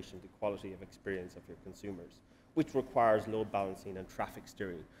consideration the quality of experience of your consumers, which requires load balancing and traffic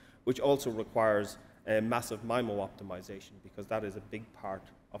steering, which also requires massive MIMO optimization, because that is a big part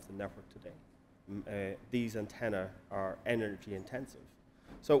of the network today. These antennae are energy intensive.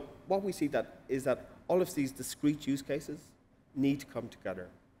 So what we see is that all of these discrete use cases need to come together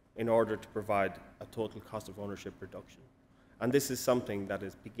in order to provide a total cost of ownership reduction. And this is something that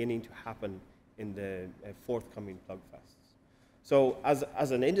is beginning to happen in the forthcoming Plugfests. So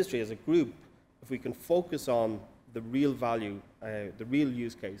as an industry, as a group, if we can focus on the real value, the real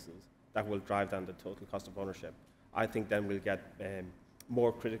use cases that will drive down the total cost of ownership, I think then we'll get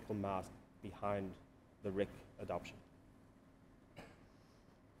more critical mass behind the RIC adoption.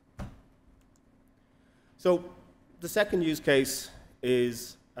 So the second use case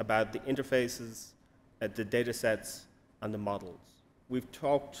is about the interfaces, the data sets, and the models. We've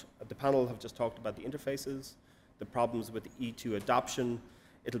talked, the panel have just talked about the interfaces, the problems with the E2 adoption.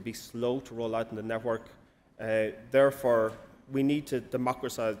 It'll be slow to roll out in the network. Therefore, we need to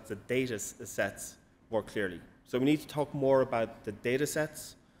democratize the data sets more clearly. So we need to talk more about the data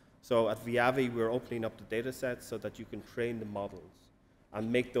sets. So at VIAVI, we're opening up the data sets so that you can train the models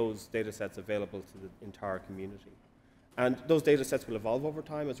and make those data sets available to the entire community. And those data sets will evolve over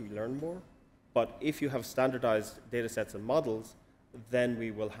time as we learn more. But if you have standardized data sets and models, then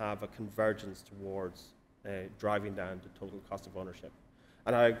we will have a convergence towards driving down the total cost of ownership.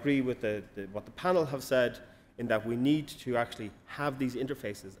 And I agree with what the panel have said, in that we need to actually have these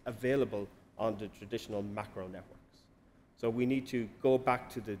interfaces available on the traditional macro networks. So we need to go back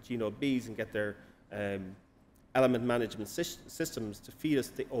to the GNOBs and get their element management systems to feed us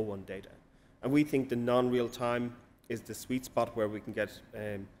the O1 data. And we think the non-real time is the sweet spot where we can get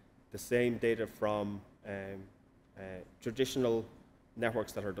the same data from traditional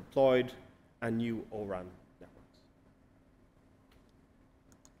networks that are deployed and new O-RAN networks.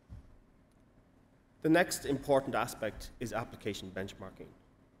 The next important aspect is application benchmarking.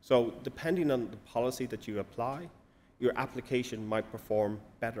 So depending on the policy that you apply, your application might perform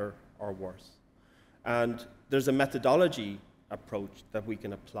better or worse. And there's a methodology approach that we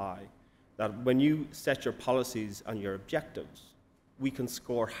can apply, that when you set your policies and your objectives, we can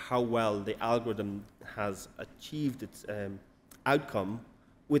score how well the algorithm has achieved its outcome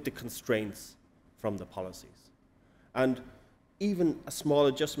with the constraints from the policies. And even a small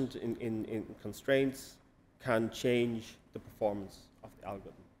adjustment in constraints can change the performance of the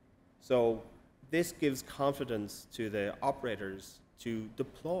algorithm. So this gives confidence to the operators to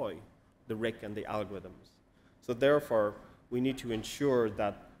deploy the RIC and the algorithms. So therefore, we need to ensure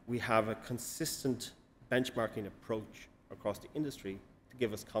that we have a consistent benchmarking approach across the industry to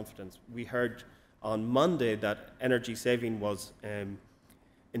give us confidence. We heard on Monday that energy saving was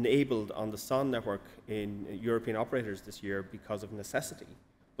enabled on the SON network in European operators this year because of necessity,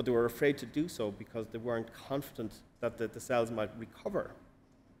 but they were afraid to do so because they weren't confident that the cells might recover.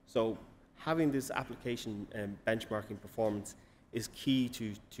 So having this application benchmarking performance is key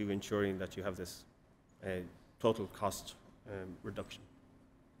to ensuring that you have this total cost reduction.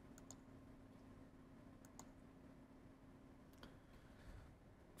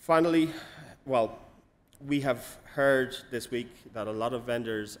 Finally, well, we have heard this week that a lot of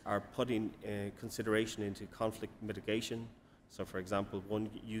vendors are putting consideration into conflict mitigation. So for example, one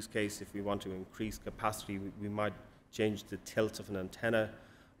use case, if we want to increase capacity, we might change the tilt of an antenna,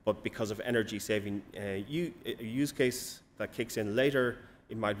 but because of energy saving a use case that kicks in later,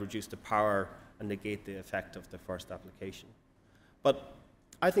 it might reduce the power and negate the effect of the first application. But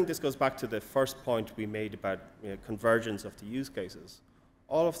I think this goes back to the first point we made about convergence of the use cases.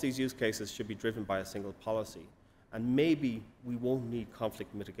 All of these use cases should be driven by a single policy, and maybe we won't need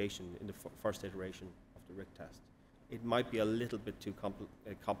conflict mitigation in the first iteration of the RIC test. It might be a little bit too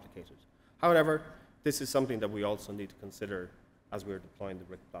complicated. However, this is something that we also need to consider as we're deploying the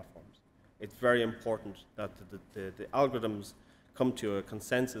RIC platforms. It's very important that the algorithms come to a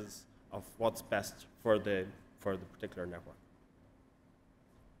consensus of what's best for the particular network.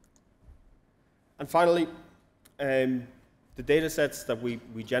 And finally, the data sets that we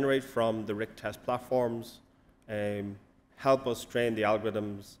generate from the RIC test platforms help us train the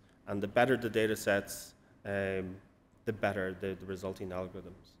algorithms, and the better the data sets, the better the resulting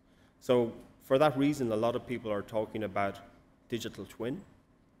algorithms. So for that reason, a lot of people are talking about digital twin,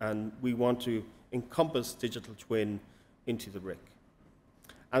 and we want to encompass digital twin into the RIC.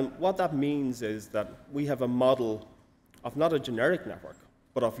 And what that means is that we have a model of not a generic network,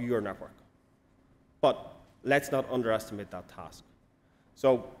 but of your network. But let's not underestimate that task.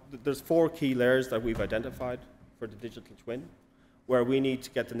 So there's 4 key layers that we've identified for the digital twin, where we need to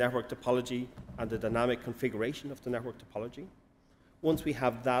get the network topology and the dynamic configuration of the network topology. Once we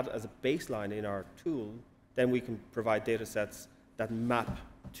have that as a baseline in our tool, then we can provide data sets that map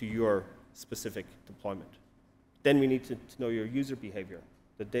to your specific deployment. Then we need to know your user behavior,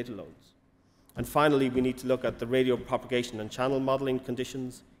 the data loads. And finally, we need to look at the radio propagation and channel modeling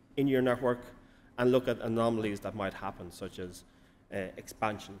conditions in your network and look at anomalies that might happen, such as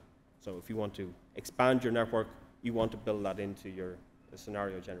expansion. So if you want to expand your network, you want to build that into your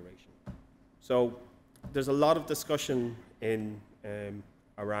scenario generation. So there's a lot of discussion in,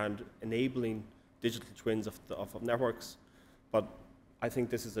 around enabling digital twins of networks, but I think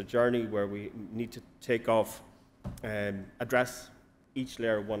this is a journey where we need to take off and address each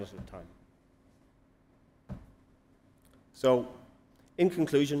layer one at a time. So in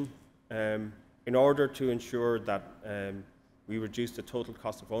conclusion, in order to ensure that we reduce the total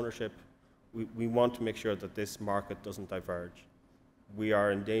cost of ownership, we want to make sure that this market doesn't diverge. We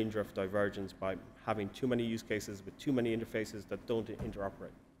are in danger of divergence by having too many use cases with too many interfaces that don't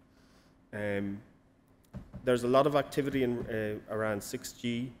interoperate. There's a lot of activity around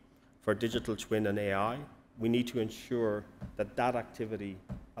 6G for digital twin and AI. We need to ensure that that activity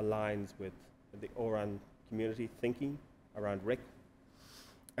aligns with the ORAN community thinking around RIC.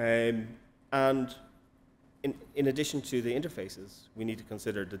 And in addition to the interfaces, we need to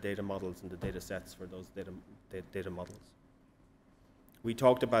consider the data models and the data sets for those data models. We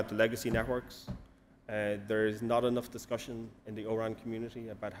talked about the legacy networks. There is not enough discussion in the ORAN community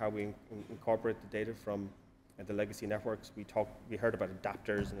about how we incorporate the data from the legacy networks. We heard about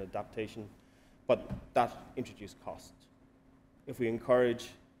adapters and adaptation, but that introduced cost. If we encourage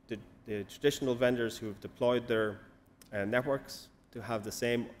the traditional vendors who have deployed their networks to have the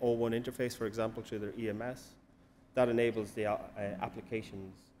same O1 interface, for example, through their EMS, that enables the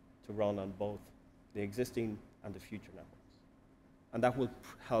applications to run on both the existing and the future networks. And that will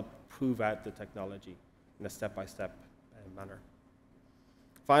help prove out the technology in a step-by-step manner.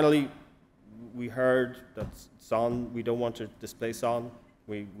 Finally, we heard that SON, we don't want to displace SON.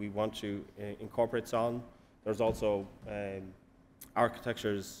 We want to incorporate SON. There's also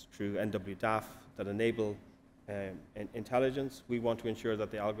architectures through NWDAF that enable intelligence. We want to ensure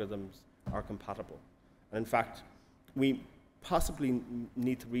that the algorithms are compatible. And in fact, we possibly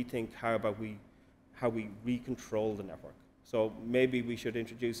need to rethink how we recontrol the network. So maybe we should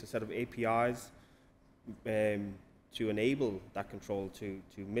introduce a set of APIs to enable that control to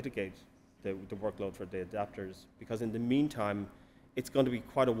mitigate the workload for the adapters, because in the meantime, it's going to be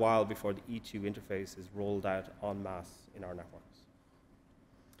quite a while before the E2 interface is rolled out en masse in our networks.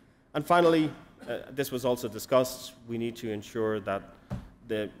 And finally, this was also discussed, we need to ensure that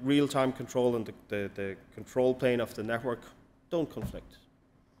the real-time control and the control plane of the network don't conflict.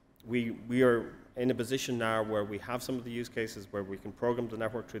 We are in a position now where we have some of the use cases where we can program the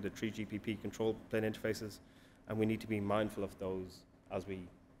network through the 3GPP control plane interfaces, and we need to be mindful of those as we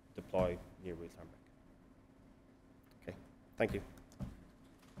deploy near real-time RIC. Okay, thank you.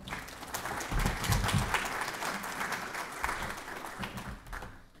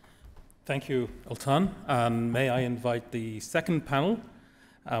 Thank you, Altan. And may I invite the second panel,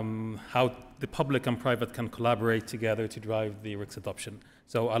 how the public and private can collaborate together to drive the RICS adoption.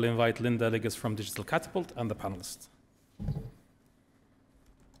 So I'll invite Linda Ligios from Digital Catapult and the panelists.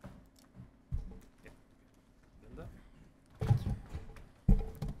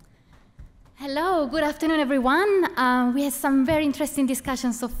 Hello, good afternoon, everyone. We had some very interesting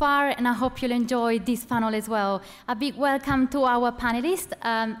discussions so far, and I hope you'll enjoy this panel as well. A big welcome to our panelists.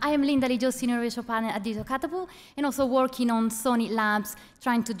 I am Linda Ligios, Senior Innovation Partner at Digital Catapult, and also working on Sonic Labs,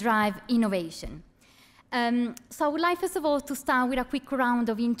 trying to drive innovation. So I would like, first of all, to start with a quick round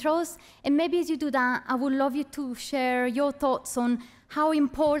of intros, and maybe as you do that, I would love you to share your thoughts on how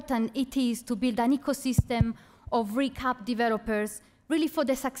important it is to build an ecosystem of RIC app developers really for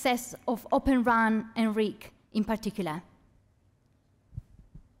the success of Open RAN and RIC in particular.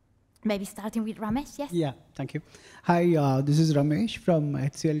 Maybe starting with Ramesh, yes? Yeah, thank you. Hi, this is Ramesh from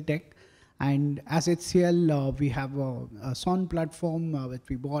HCL Tech. And as HCL, we have a SON platform that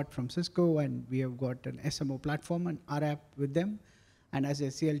we bought from Cisco, and we have got an SMO platform and RAP with them. And as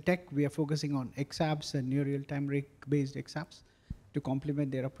HCL Tech, we are focusing on XApps and near real-time RIC-based XApps to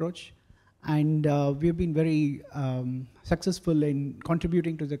complement their approach. And we've been very successful in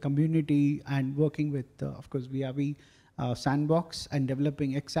contributing to the community and working with, of course, VIAVI sandbox and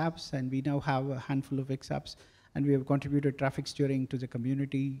developing XApps. And we now have a handful of XApps. and we have contributed traffic steering to the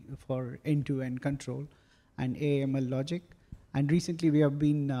community for end-to-end control and AML logic. And recently we have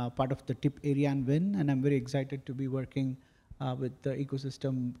been part of the TIP area and win, and I'm very excited to be working with the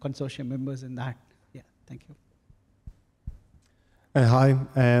ecosystem consortium members in that. Yeah, thank you. Hi,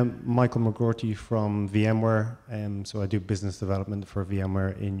 Michael McGorty from VMware. So I do business development for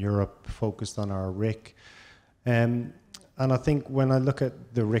VMware in Europe, focused on our RIC. And I think when I look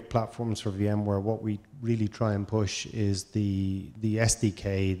at the RIC platforms for VMware, what we really try and push is the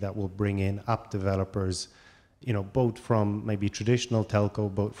SDK that will bring in app developers, you know, both from maybe traditional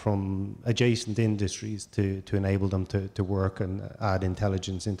telco, but from adjacent industries to enable them to work and add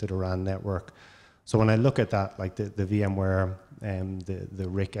intelligence into the RAN network. So when I look at that, like the VMware and the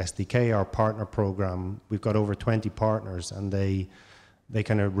RIC SDK, our partner program, we've got over 20 partners, and they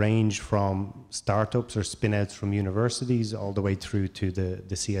kind of range from startups or spin-outs from universities all the way through to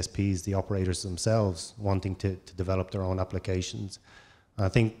the CSPs, the operators themselves, wanting to develop their own applications. I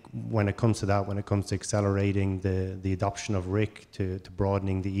think when it comes to that, when it comes to accelerating the adoption of RIC to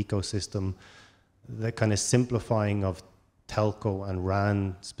broadening the ecosystem, the kind of simplifying of telco and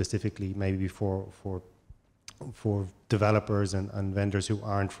RAN specifically, maybe for developers and vendors who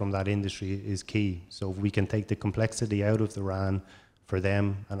aren't from that industry, is key. So if we can take the complexity out of the RAN for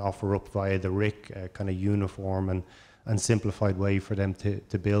them and offer up via the RIC a kind of uniform and simplified way for them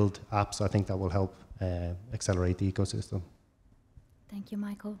to build apps, I think that will help accelerate the ecosystem. Thank you,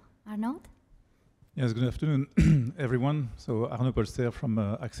 Michael. Arnaud? Yes, good afternoon, everyone. So Arnaud Polster from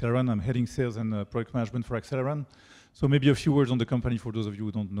Acceleran. I'm heading sales and product management for Acceleran. So maybe a few words on the company for those of you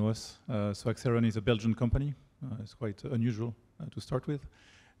who don't know us. So Acceleran is a Belgian company. It's quite unusual to start with.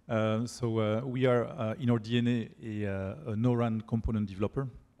 We are, in our DNA, a no-RAN component developer.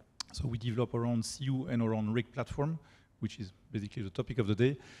 So we develop our own CU and our own RIC platform, which is basically the topic of the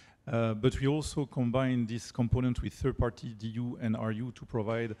day. But we also combine this component with third-party DU and RU to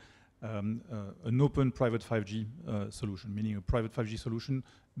provide an open private 5G solution, meaning a private 5G solution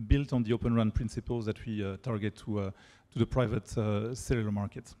built on the Open RAN principles that we target to the private cellular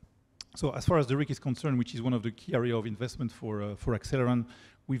market. So as far as the RIC is concerned, which is one of the key areas of investment for Acceleran,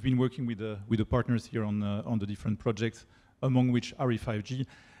 we've been working with the partners here on the different projects, among which RE5G.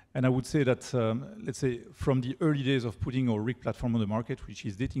 And I would say that, let's say, from the early days of putting our RIC platform on the market, which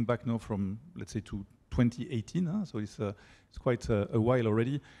is dating back now from, let's say, to 2018, so it's quite a while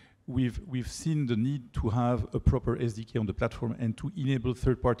already, we've seen the need to have a proper SDK on the platform and to enable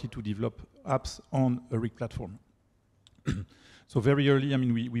third party to develop apps on a RIC platform. So very early, I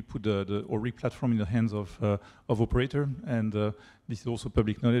mean, we put our RIC platform in the hands of operator, and this is also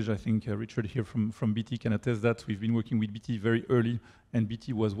public knowledge. I think Richard here from BT can attest that we've been working with BT very early, and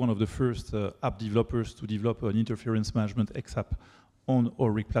BT was one of the first app developers to develop an interference management XApp on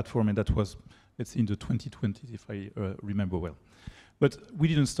our RIC platform, and that was, let's say, in the 2020s, if I remember well. But we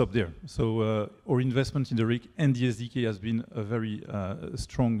didn't stop there. So our investment in the RIC and the SDK has been a very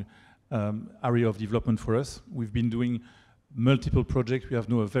strong area of development for us. We've been doing multiple projects. We have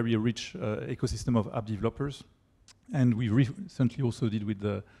now a very rich ecosystem of app developers. And we recently also did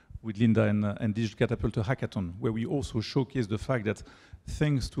with Linda and Digital Catapult a hackathon, where we also showcased the fact that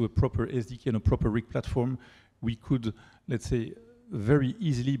thanks to a proper SDK and a proper RIC platform, we could, let's say, very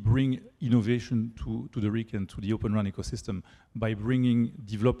easily bring innovation to the RIC and to the Open RAN ecosystem by bringing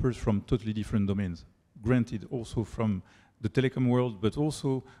developers from totally different domains. Granted, also from the telecom world, but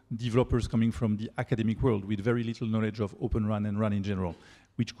also developers coming from the academic world with very little knowledge of Open RAN and RAN in general,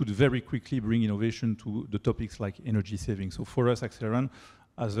 which could very quickly bring innovation to the topics like energy saving. So for us, Acceleran,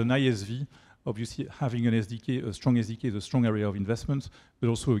 as an ISV, obviously having an SDK, a strong SDK is a strong area of investment, but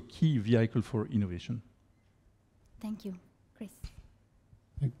also a key vehicle for innovation. Thank you. Chris.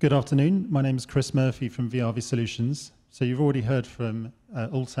 Good afternoon. My name is Chris Murphy from VIAVI Solutions. So you've already heard from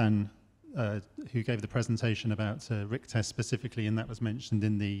Ultan, who gave the presentation about RIC test specifically, and that was mentioned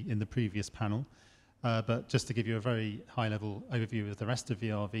in the previous panel. But just to give you a very high-level overview of the rest of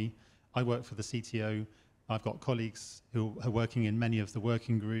VIAVI, I work for the CTO. I've got colleagues who are working in many of the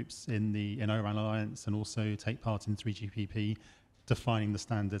working groups in O-RAN Alliance and also take part in 3GPP, defining the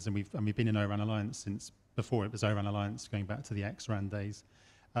standards. And we've been in O-RAN Alliance since before it was O-RAN Alliance, going back to the X-RAN days.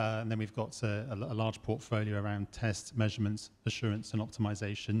 And then we've got a large portfolio around test, measurements, assurance, and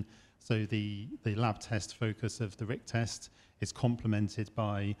optimization. So the lab test focus of the RIC test is complemented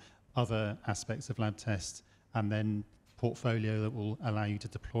by other aspects of lab test, and then portfolio that will allow you to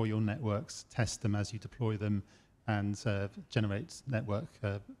deploy your networks, test them as you deploy them, and generate network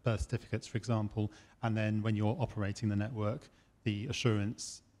birth certificates, for example. And then when you're operating the network, the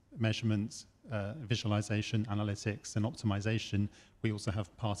assurance, measurements, visualization, analytics, and optimization. We also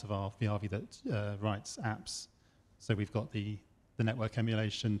have part of our VIAVI that writes apps So we've got the network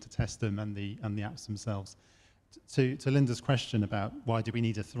emulation to test them and the apps themselves. To Linda's question about why do we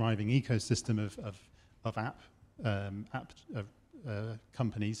need a thriving ecosystem of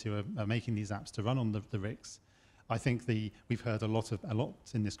companies who are making these apps to run on the RICs, I think we've heard a lot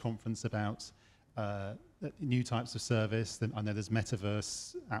in this conference about new types of service. I know there's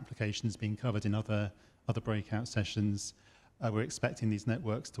metaverse applications being covered in other breakout sessions. We're expecting these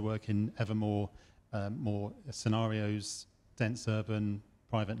networks to work in ever more scenarios, dense urban,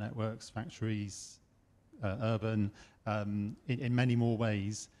 private networks, factories, urban, in many more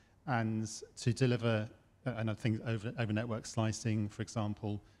ways, and to deliver, and I think over network slicing, for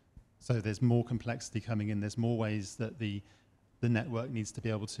example. So there's more complexity coming in. There's more ways that the network needs to be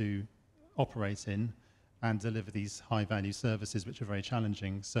able to operate in and deliver these high-value services, which are very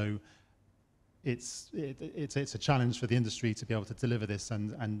challenging. So it's a challenge for the industry to be able to deliver this,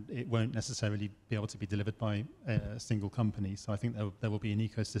 and it won't necessarily be able to be delivered by a single company. So I think there will be an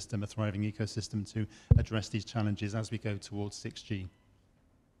ecosystem, a thriving ecosystem, to address these challenges as we go towards 6G.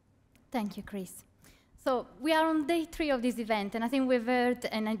 Thank you, Chris. So we are on day 3 of this event, and I think we've heard,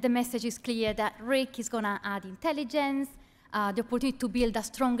 and the message is clear, that RIC is going to add intelligence, the opportunity to build a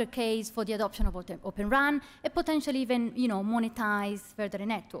stronger case for the adoption of Open RAN, and potentially even, monetize further a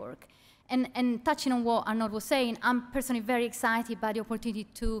network. And touching on what Arnaud was saying, I'm personally very excited by the opportunity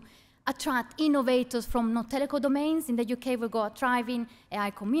to attract innovators from non-telco domains. In the UK, we've got a thriving AI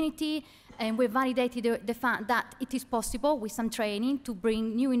community, and we've validated the fact that it is possible, with some training, to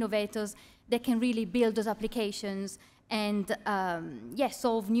bring new innovators that can really build those applications and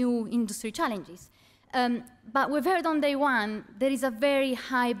solve new industry challenges. But we've heard on day 1, there is a very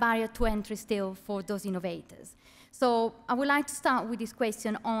high barrier to entry still for those innovators. So I would like to start with this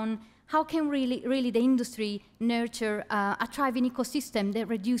question on how can really the industry nurture a thriving ecosystem that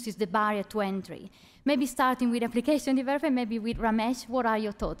reduces the barrier to entry? Maybe starting with application development, maybe with Ramesh, what are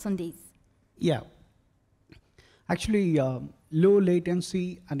your thoughts on this? Yeah. Actually, low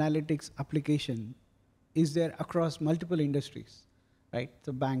latency analytics application is there across multiple industries, right?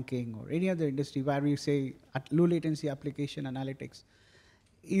 So banking or any other industry where we say low latency application analytics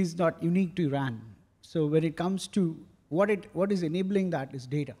is not unique to RAN. So when it comes to what is enabling that is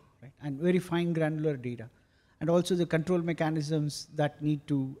data, right? And very fine granular data. And also the control mechanisms that need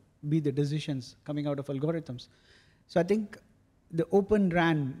to be the decisions coming out of algorithms. So I think the open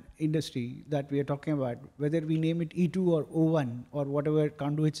RAN industry that we are talking about, whether we name it E2 or O1 or whatever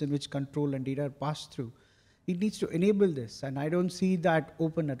conduits in which control and data are passed through, it needs to enable this. And I don't see that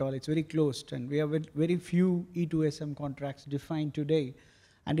open at all. It's very closed. And we have very few E2SM contracts defined today.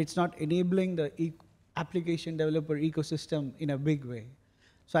 And it's not enabling the application developer ecosystem in a big way.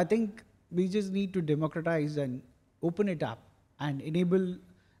 So I think we just need to democratize and open it up and enable.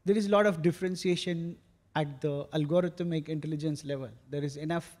 There is a lot of differentiation at the algorithmic intelligence level. There is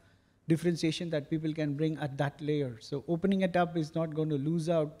enough differentiation that people can bring at that layer. So opening it up is not going to lose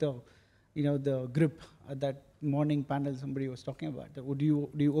out the, the grip at that morning panel somebody was talking about. Do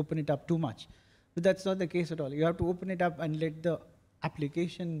you open it up too much? But that's not the case at all. You have to open it up and let the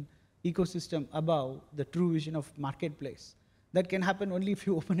application ecosystem above the true vision of marketplace. That can happen only if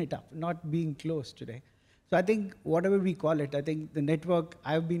you open it up, not being closed today. So I think whatever we call it, I think the network,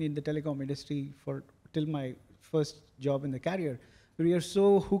 I've been in the telecom industry till my first job in the carrier. We are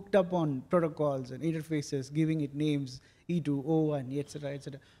so hooked up on protocols and interfaces, giving it names, E2, O1, et cetera, et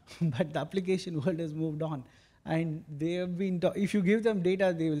cetera. But the application world has moved on. And they have been, if you give them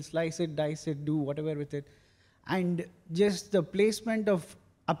data, they will slice it, dice it, do whatever with it. And just the placement of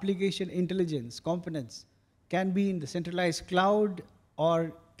application intelligence components can be in the centralized cloud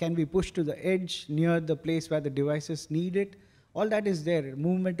or can be pushed to the edge near the place where the devices need it. All that is there.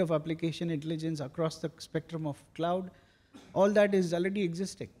 Movement of application intelligence across the spectrum of cloud, all that is already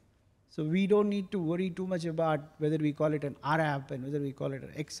existing. So we don't need to worry too much about whether we call it an R app and whether we call it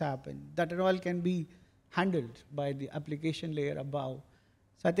an X app, and that all can be handled by the application layer above.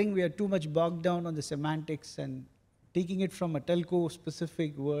 So I think we are too much bogged down on the semantics and taking it from a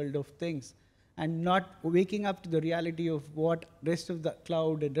telco-specific world of things and not waking up to the reality of what rest of the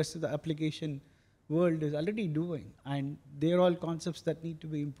cloud and rest of the application world is already doing. And they're all concepts that need to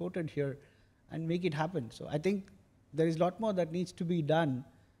be imported here and make it happen. So I think there is a lot more that needs to be done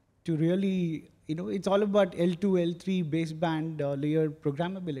to really, it's all about L2, L3 baseband layer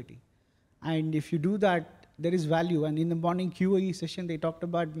programmability. And if you do that, there is value. And in the morning QoE session, they talked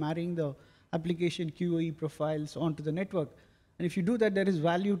about marrying the application QoE profiles onto the network. And if you do that, there is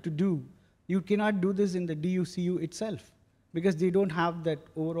value to do. You cannot do this in the DUCU itself because they don't have that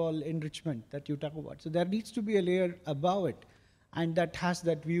overall enrichment that you talk about. So there needs to be a layer above it, and that has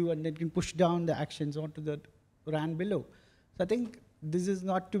that view, and it can push down the actions onto the ran below. So I think this is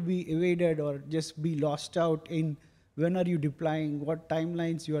not to be evaded or just be lost out in when are you deploying, what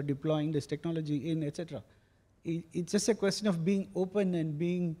timelines you are deploying this technology in, etc. It's just a question of being open and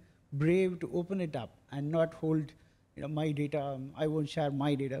being brave to open it up and not hold, my data, I won't share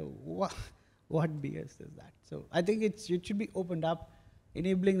my data. What BS is that? So I think it should be opened up,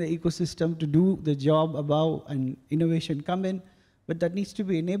 enabling the ecosystem to do the job above and innovation come in, but that needs to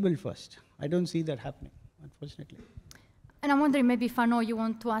be enabled first. I don't see that happening, unfortunately. And I'm wondering, maybe Fano, you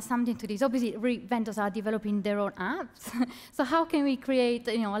want to add something to this. Obviously, vendors are developing their own apps. So how can we create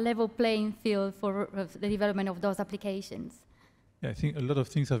a level playing field for the development of those applications? Yeah, I think a lot of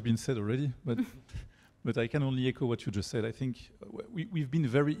things have been said already, but I can only echo what you just said. I think we've been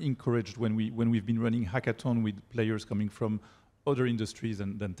very encouraged when we've been running hackathon with players coming from other industries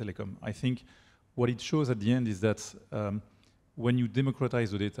than telecom. I think what it shows at the end is that when you democratize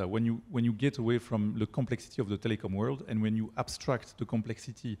the data, when you get away from the complexity of the telecom world, and when you abstract the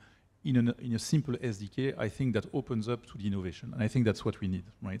complexity in a simple SDK, I think that opens up to the innovation. And I think that's what we need,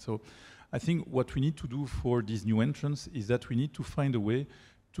 right? So I think what we need to do for these new entrants is that we need to find a way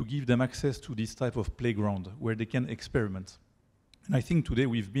to give them access to this type of playground where they can experiment. And I think today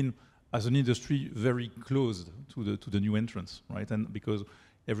we've been, as an industry, very close to the new entrants, right? And because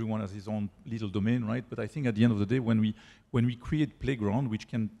everyone has his own little domain, right? But I think at the end of the day, when we create playground, which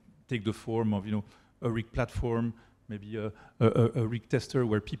can take the form of a rig platform, maybe a rig tester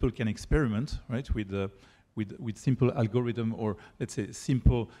where people can experiment, right, with simple algorithm or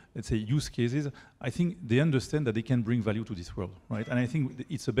simple use cases, I think they understand that they can bring value to this world, right? And I think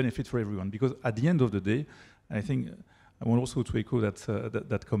it's a benefit for everyone, because at the end of the day, I think I want also to echo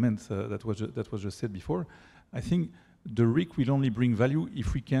that comment that was just said before. I think the RIC will only bring value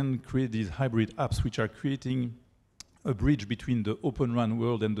if we can create these hybrid apps which are creating a bridge between the Open RAN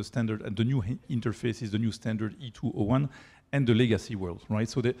world and the standard and the new interfaces, the new standard E201, and the legacy world, right?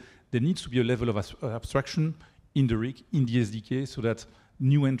 So there needs to be a level of abstraction in the RIC, in the SDK, so that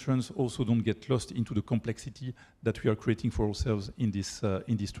new entrants also don't get lost into the complexity that we are creating for ourselves in this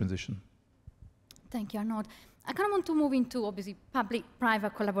transition. Thank you, Arnaud. I kind of want to move into, obviously,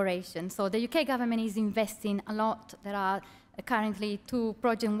 public-private collaboration. So the UK government is investing a lot. There are currently 2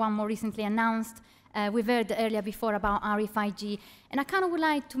 projects, one more recently announced. We've heard earlier before about RE5G. And I kind of would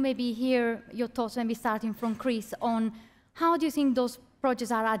like to maybe hear your thoughts, maybe starting from Chris, on how do you think those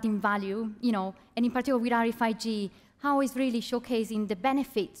projects are adding value, and in particular with RE5G, how is really showcasing the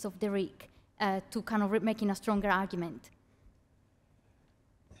benefits of the RIC to kind of making a stronger argument?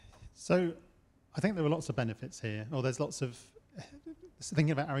 So I think there are lots of benefits here, or there's lots of,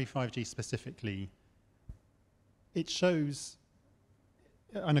 thinking about RE5G specifically, it shows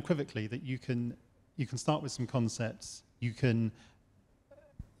unequivocally that you can start with some concepts, you can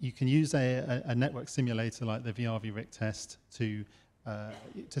use a network simulator like the VIAVI RIC test to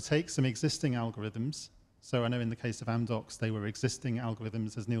take some existing algorithms. So I know in the case of Amdocs, they were existing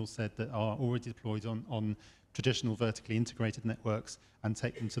algorithms, as Neil said, that are already deployed on traditional vertically integrated networks, and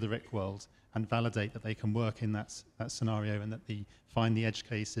take them to the RIC world and validate that they can work in that scenario, and that find the edge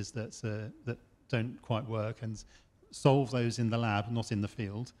cases that don't quite work, and solve those in the lab, not in the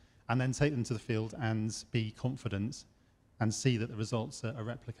field, and then take them to the field and be confident and see that the results are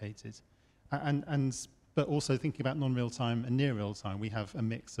replicated. But also thinking about non-real-time and near real-time, we have a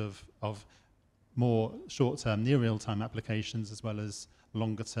mix of more short-term near real-time applications as well as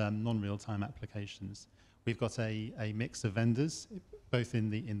longer-term non-real-time applications. We've got a mix of vendors, both in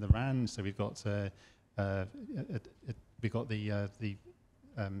the RAN. So we've got the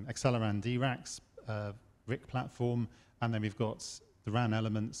Acceleran DRAX RIC platform, and then we've got the RAN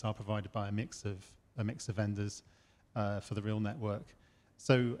elements are provided by a mix of vendors for the real network.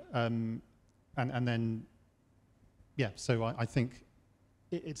 So so I think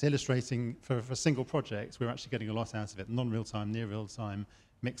it's illustrating for a single project, we're actually getting a lot out of it. Non-real-time, near real-time,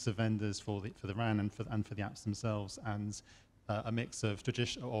 mix of vendors for the RAN and for the apps themselves, and a mix of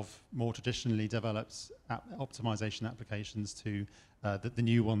more traditionally developed optimization applications to the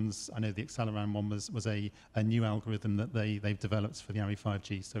new ones. I know the Acceleran one was a new algorithm that they've developed for the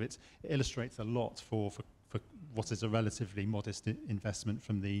RE5G. So it illustrates a lot for what is a relatively modest investment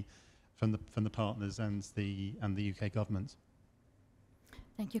from the partners and the UK government.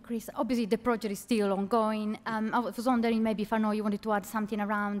 Thank you, Chris. Obviously, the project is still ongoing. I was wondering maybe if I know you wanted to add something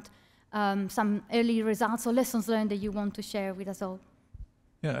around some early results or lessons learned that you want to share with us all.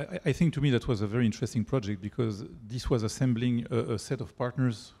 Yeah, I think to me that was a very interesting project, because this was assembling a set of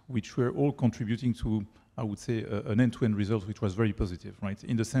partners which were all contributing to, I would say, an end-to-end result which was very positive, right?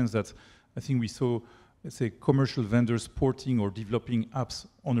 In the sense that I think we saw let's say, commercial vendors porting or developing apps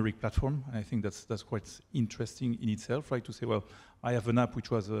on a RIC platform. And I think that's quite interesting in itself, right? To say, well, I have an app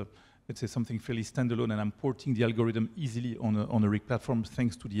which was, let's say, something fairly standalone, and I'm porting the algorithm easily on a RIC platform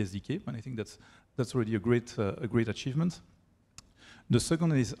thanks to the SDK. And I think that's already a great achievement. The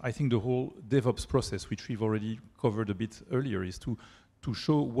second is, I think, the whole DevOps process, which we've already covered a bit earlier, is to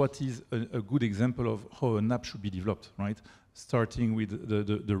show what is a good example of how an app should be developed, right? Starting with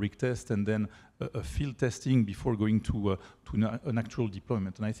the RIC test and then a field testing before going to an actual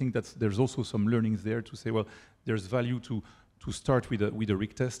deployment. And I think there's also some learnings there to say, well, there's value to start with a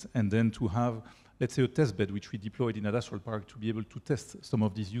RIC test and then to have, let's say, a test bed, which we deployed in Industrial Park to be able to test some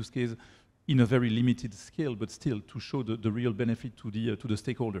of these use cases in a very limited scale, but still to show the real benefit to the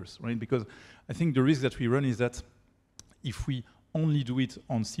stakeholders, right? Because I think the risk that we run is that if we only do it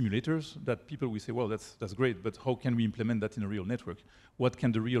on simulators, that people will say, well, that's great, but how can we implement that in a real network? What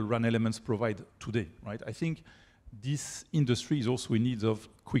can the real run elements provide today, right? I think this industry is also in need of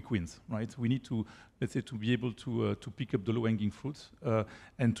quick wins, right? We need to, let's say, to be able to pick up the low-hanging fruits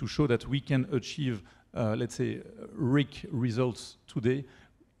and to show that we can achieve, let's say, RIC results today,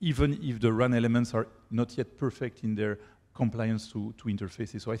 even if the run elements are not yet perfect in their compliance to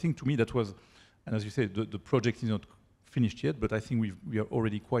interfaces. So I think to me that was, and as you said, the project is not finished yet, but I think we are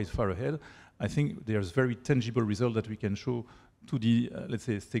already quite far ahead. I think there's very tangible result that we can show to the, let's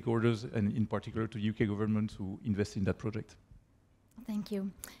say, stakeholders, and in particular to the UK government to invest in that project. Thank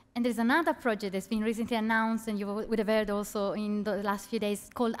you. And there's another project that's been recently announced, and you would have heard also in the last few days,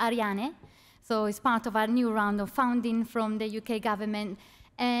 called Ariane. So it's part of our new round of funding from the UK government.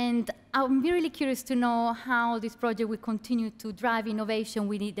 And I'm really curious to know how this project will continue to drive innovation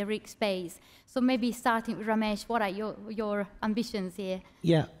within the RIC space. So maybe starting with Ramesh, what are your ambitions here?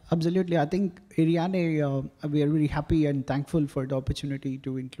 Yeah, absolutely. I think Ariane, we are really happy and thankful for the opportunity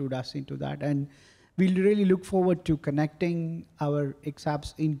to include us into that. And we'll really look forward to connecting our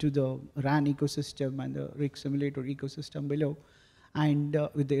XApps into the RAN ecosystem and the RIC simulator ecosystem below. And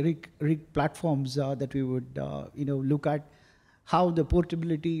with the RIC platforms that we would look at how the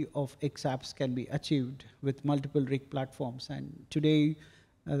portability of XApps can be achieved with multiple RIC platforms. And today,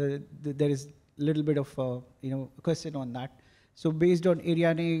 there is a little bit of a question on that. So based on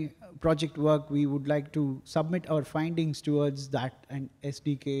Ariane project work, we would like to submit our findings towards that, an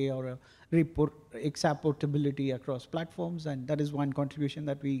SDK or a XApp portability across platforms, and that is one contribution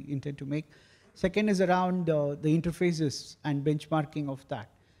that we intend to make. Second is around the interfaces and benchmarking of that.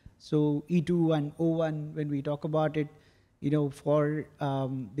 So E2 and O1, when we talk about it, for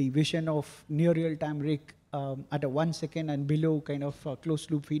the vision of near real-time RIC at a 1 second and below kind of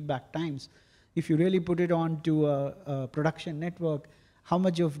closed-loop feedback times, if you really put it onto a production network, how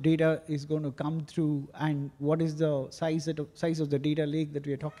much of data is going to come through, and what is the size of the data lake that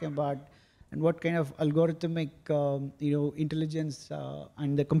we are talking about, and what kind of algorithmic intelligence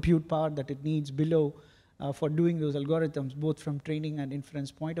and the compute power that it needs below for doing those algorithms, both from training and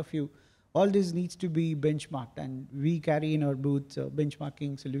inference point of view. All this needs to be benchmarked, and we carry in our booth a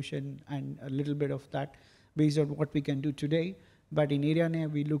benchmarking solution and a little bit of that based on what we can do today. But in Ariane,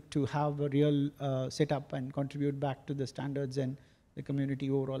 we look to have a real setup and contribute back to the standards and the community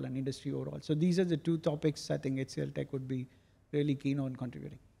overall and industry overall. So these are the two topics I think HCL Tech would be really keen on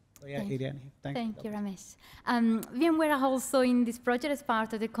contributing. So yeah, Ariane. Thank you, Ramesh. VMware are also in this project as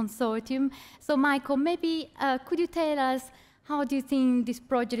part of the consortium. So Michael, maybe could you tell us how do you think this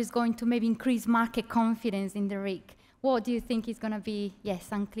project is going to maybe increase market confidence in the RIC? What do you think is going to be,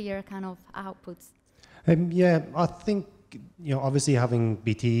 unclear kind of outputs? Yeah, I think, obviously having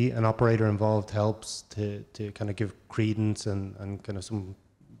BT, an operator involved, helps to kind of give credence and kind of some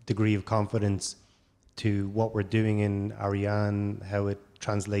degree of confidence to what we're doing in Ariane, how it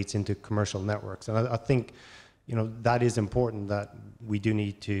translates into commercial networks. And I think, that is important, that we do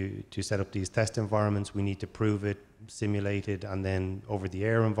need to set up these test environments. We need to prove it, simulate it, and then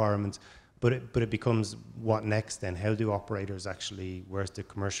over-the-air environments. But it becomes what next then? How do operators actually, where's the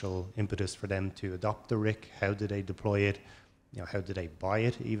commercial impetus for them to adopt the RIC? How do they deploy it? How do they buy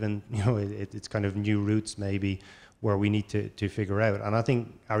it even? It's kind of new routes maybe where we need to figure out. And I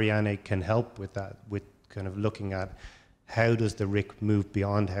think Ariane can help with that, with kind of looking at how does the RIC move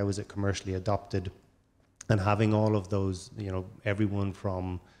beyond, how is it commercially adopted? And having all of those, everyone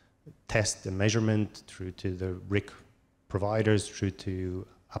from test and measurement through to the RIC providers, through to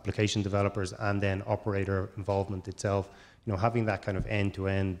application developers, and then operator involvement itself, having that kind of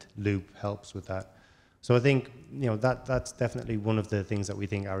end-to-end loop helps with that. So I think, that's definitely one of the things that we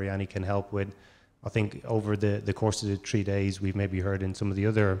think Ariane can help with. I think over the course of the 3 days, we've maybe heard in some of the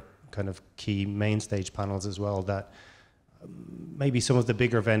other kind of key main stage panels as well that maybe some of the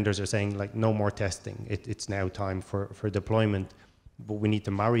bigger vendors are saying like no more testing, it's now time for deployment. But we need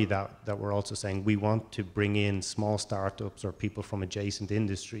to marry that we're also saying we want to bring in small startups or people from adjacent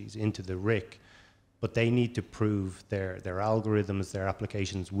industries into the RIC, but they need to prove their algorithms, their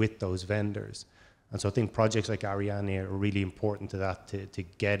applications with those vendors. And so I think projects like Ariane are really important to that, to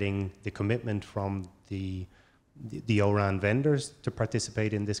getting the commitment from the ORAN vendors to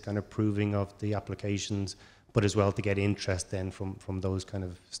participate in this kind of proving of the applications, but as well to get interest then from those kind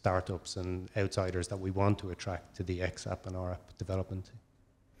of startups and outsiders that we want to attract to the XApp and RApp development.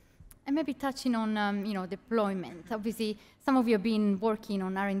 And maybe touching on deployment. Obviously, some of you have been working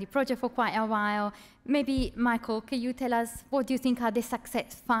on R&D project for quite a while. Maybe, Michael, can you tell us what do you think are the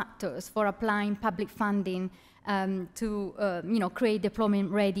success factors for applying public funding to create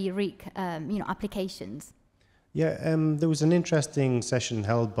deployment-ready RIC applications? Yeah, there was an interesting session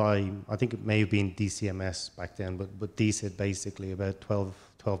held by, I think it may have been DCMS back then, but DCID basically about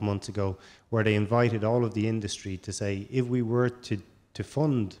 12 months ago, where they invited all of the industry to say, if we were to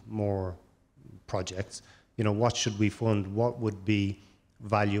fund more projects, what should we fund? What would be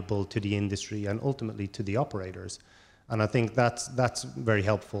valuable to the industry and ultimately to the operators? And I think that's very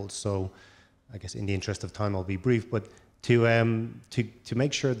helpful. So I guess in the interest of time, I'll be brief, but to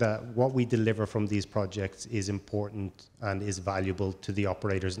make sure that what we deliver from these projects is important and is valuable to the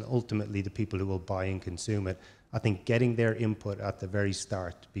operators and ultimately the people who will buy and consume it. I think getting their input at the very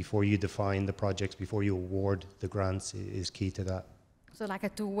start, before you define the projects, before you award the grants, is key to that. So like a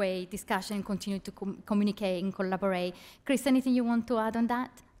two-way discussion, continue to communicate and collaborate. Chris, anything you want to add on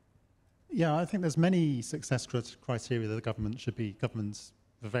that? Yeah, I think there's many success criteria that the government should be,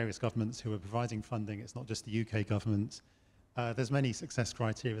 the various governments who are providing funding. It's not just the UK government. There's many success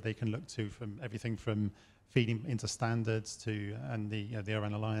criteria they can look to, from everything from feeding into standards to, and the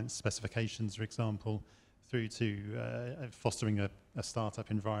ORAN Alliance specifications, for example, through to fostering a startup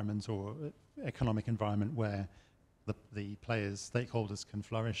environment or economic environment where the players, stakeholders can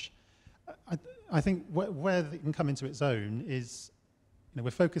flourish. I think where it can come into its own is, we're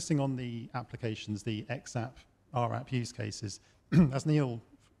focusing on the applications, the XApp, RApp use cases. As Neil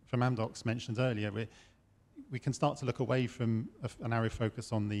from Amdocs mentioned earlier, we can start to look away from a narrow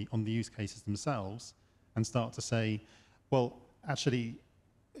focus on the use cases themselves and start to say, well, actually,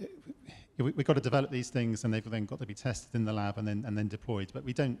 we've got to develop these things and they've then got to be tested in the lab and then deployed. But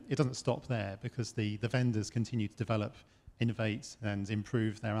it doesn't stop there, because the vendors continue to develop, innovate and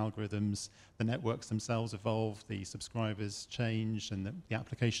improve their algorithms. The networks themselves evolve, the subscribers change, and the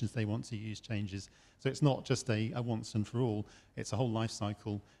applications they want to use changes. So it's not just a once and for all, it's a whole life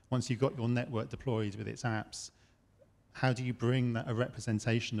cycle. Once you've got your network deployed with its apps, how do you bring a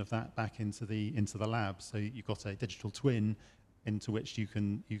representation of that back into the lab? So you've got a digital twin into which you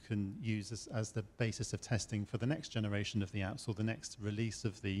can use as the basis of testing for the next generation of the apps or the next release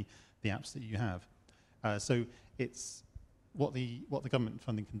of the apps that you have. So it's what the government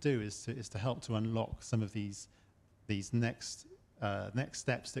funding can do is to help to unlock some of these next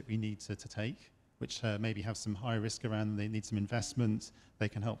steps that we need to take, which maybe have some high risk around them. They need some investment. They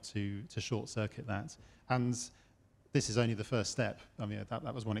can help to short circuit that. And this is only the first step. I mean,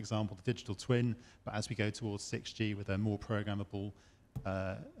 that was one example, the digital twin. But as we go towards 6G with a more programmable,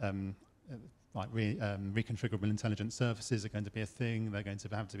 reconfigurable intelligent services are going to be a thing. They're going to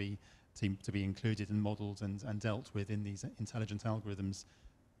have to be included and modeled and dealt with in these intelligent algorithms.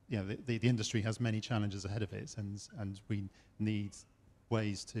 The industry has many challenges ahead of it, and we need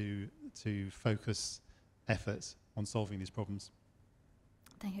ways to focus effort on solving these problems.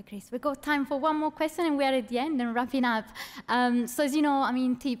 Thank you, Chris. We've got time for one more question, and we are at the end and wrapping up. So as you know,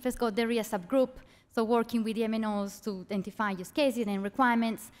 TIP has got the RIA subgroup, so working with the MNOs to identify use cases and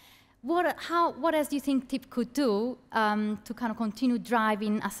requirements. What else do you think TIP could do to kind of continue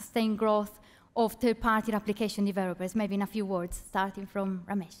driving a sustained growth of third-party application developers? Maybe in a few words, starting from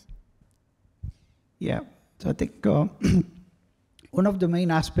Ramesh. Yeah, so I think one of the main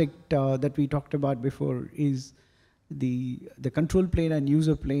aspects that we talked about before is the control plane and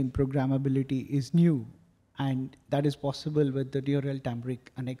user plane programmability is new, and that is possible with the near real-time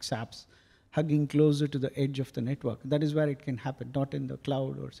RIC and XApps hugging closer to the edge of the network. That is where it can happen, not in the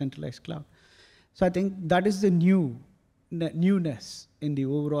cloud or centralized cloud. So I think that is the newness in the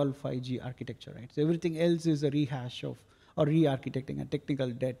overall 5G architecture, right? So everything else is a rehash of, or re-architecting, a technical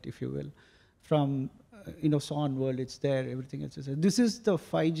debt, if you will. From SON world, it's there, everything else is there. This is the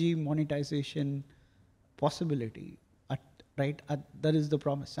 5G monetization possibility, right? That is the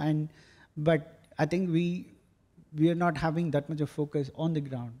promise. But I think we are not having that much of focus on the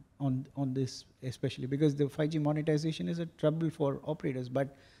ground on this, especially because the 5G monetization is a trouble for operators,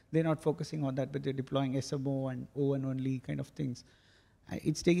 but they're not focusing on that, but they're deploying SMO and O1 only kind of things.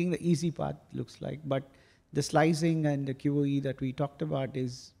 It's taking the easy path, looks like, but the slicing and the QoE that we talked about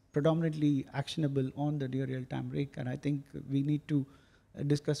is predominantly actionable on the near real-time RIC, and I think we need to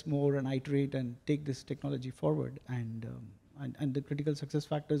discuss more and iterate and take this technology forward. And the critical success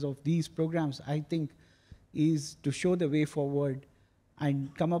factors of these programs, I think, is to show the way forward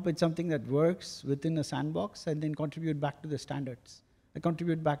and come up with something that works within a sandbox and then contribute back to the standards,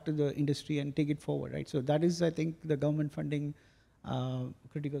 contribute back to the industry and take it forward, right? So that is, I think, the government funding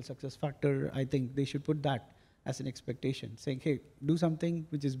critical success factor. I think they should put that as an expectation, saying, hey, do something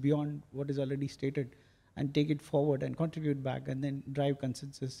which is beyond what is already stated and take it forward and contribute back and then drive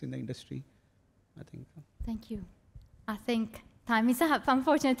consensus in the industry, I think. Thank you. I think time is up,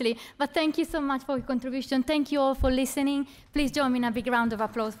 unfortunately, but thank you so much for your contribution. Thank you all for listening. Please join me in a big round of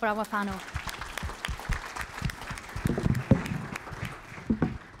applause for our panel.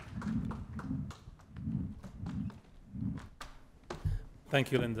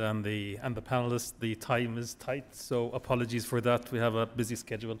 Thank you, Linda, and the panelists. The time is tight, so apologies for that. We have a busy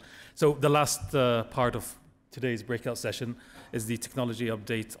schedule. So the last part of today's breakout session is the technology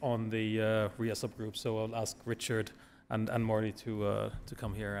update on the RIA subgroup. So I'll ask Richard and Morley to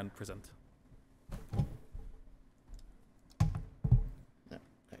come here and present. Yeah,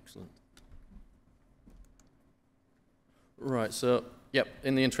 excellent. Right, so, yep,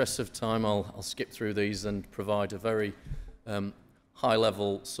 in the interest of time, I'll skip through these and provide a very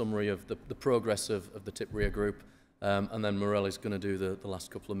high-level summary of the progress of the TIP RIA group, and then Morelli's going to do the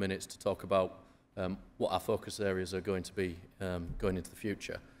last couple of minutes to talk about what our focus areas are going to be going into the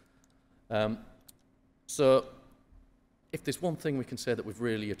future. So, if there's one thing we can say that we've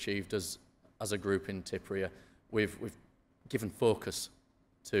really achieved as a group in TIP RIA, we've given focus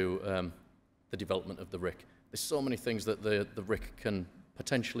to the development of the RIC. There's so many things that the RIC can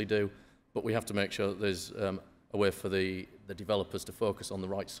potentially do, but we have to make sure that there's a way for the developers to focus on the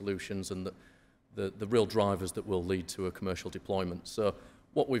right solutions and the real drivers that will lead to a commercial deployment. So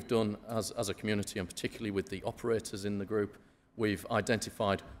what we've done as a community, and particularly with the operators in the group, we've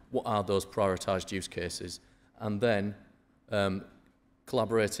identified what are those prioritized use cases, and then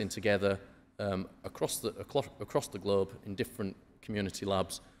collaborating together across the globe in different community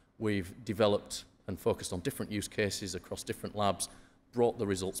labs, we've developed and focused on different use cases across different labs, brought the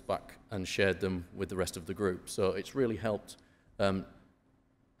results back and shared them with the rest of the group. So it's really helped us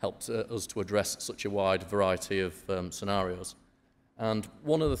to address such a wide variety of scenarios. And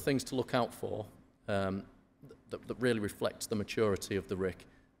one of the things to look out for that really reflects the maturity of the RIC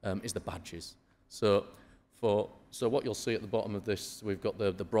is the badges. So what you'll see at the bottom of this, we've got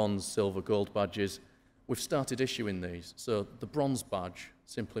the bronze, silver, gold badges. We've started issuing these. So the bronze badge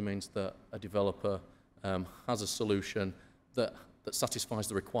simply means that a developer has a solution that satisfies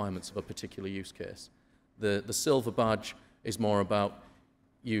the requirements of a particular use case. The silver badge is more about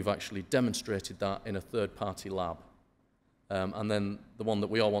you've actually demonstrated that in a third-party lab. And then the one that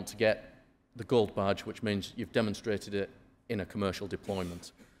we all want to get, the gold badge, which means you've demonstrated it in a commercial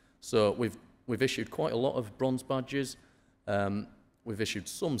deployment. So we've issued quite a lot of bronze badges. We've issued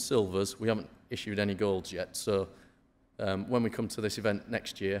some silvers. We haven't issued any golds yet. So when we come to this event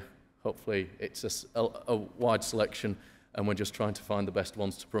next year, hopefully it's a wide selection, and we're just trying to find the best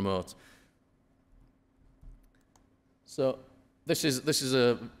ones to promote. So this is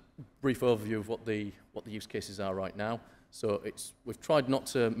a brief overview of what the use cases are right now. So we've tried not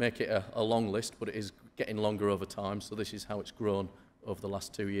to make it a long list, but it is getting longer over time. So this is how it's grown over the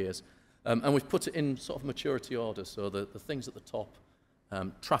last 2 years. And we've put it in sort of maturity order. So the things at the top,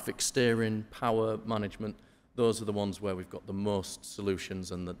 traffic steering, power management, those are the ones where we've got the most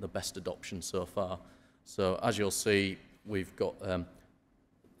solutions and the best adoption so far. So as you'll see, we've got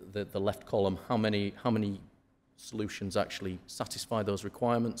the left column, how many solutions actually satisfy those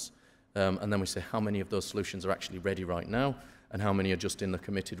requirements, and then we say how many of those solutions are actually ready right now, and how many are just in the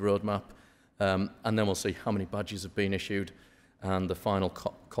committed roadmap, and then we'll see how many badges have been issued, and the final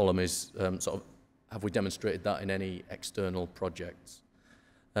column is sort of have we demonstrated that in any external projects.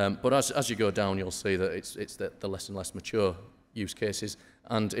 But as you go down, you'll see that it's the less and less mature use cases,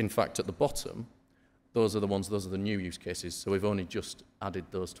 and in fact at the bottom, those are the new use cases, so we've only just added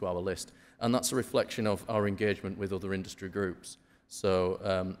those to our list. And that's a reflection of our engagement with other industry groups.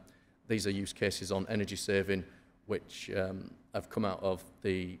 So these are use cases on energy saving, which have come out of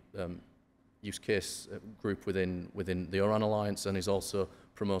the use case group within the ORAN Alliance, and is also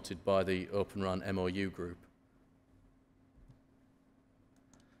promoted by the Open RAN MOU group.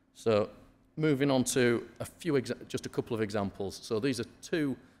 So moving on to just a couple of examples. So these are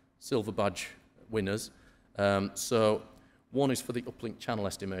 2 silver badge winners. So One is for the uplink channel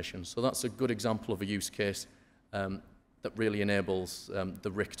estimation. So that's a good example of a use case that really enables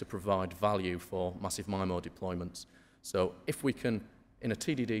the RIC to provide value for massive MIMO deployments. So if we can, in a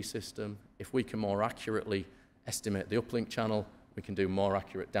TDD system, if we can more accurately estimate the uplink channel, we can do more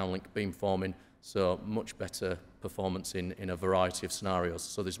accurate downlink beamforming, so much better performance in a variety of scenarios.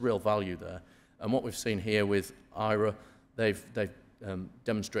 So there's real value there. And what we've seen here with IRA, they've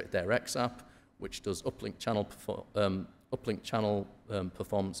demonstrated their X app, which does uplink channel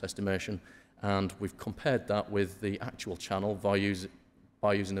performance estimation, and we've compared that with the actual channel by using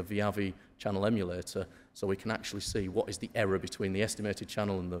a VIAVI channel emulator, so we can actually see what is the error between the estimated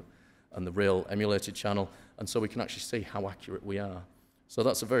channel and the real emulated channel, and so we can actually see how accurate we are. So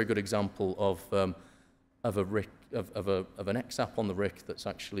that's a very good example of a RIC, of an X app on the RIC that's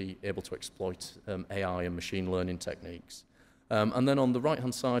actually able to exploit AI and machine learning techniques. And then on the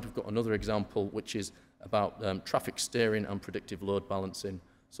right-hand side, we've got another example, which is about traffic steering and predictive load balancing.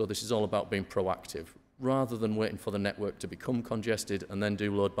 So this is all about being proactive. Rather than waiting for the network to become congested and then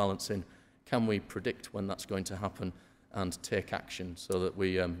do load balancing, can we predict when that's going to happen and take action so that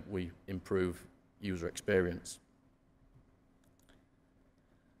we improve user experience?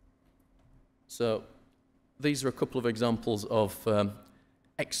 So these are a couple of examples of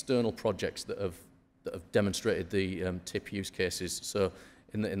external projects that have demonstrated the TIP use cases. So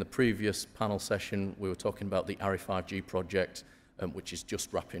in the previous panel session, we were talking about the ARI 5G project, which is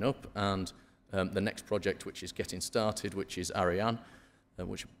just wrapping up, and the next project, which is getting started, which is Ariane,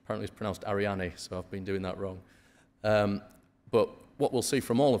 which apparently is pronounced Ariane, so I've been doing that wrong. But what we'll see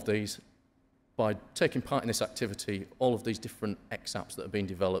from all of these, by taking part in this activity, all of these different X apps that have been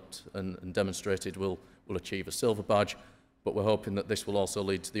developed and demonstrated will achieve a silver badge, but we're hoping that this will also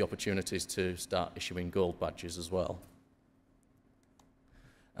lead to the opportunities to start issuing gold badges as well.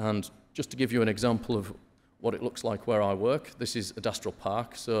 And just to give you an example of what it looks like where I work, this is Adastral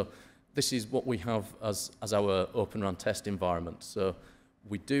Park. So this is what we have as our Open RAN test environment. So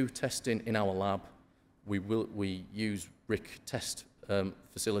we do testing in our lab. We use RIC test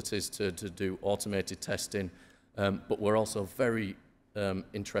facilities to do automated testing, but we're also very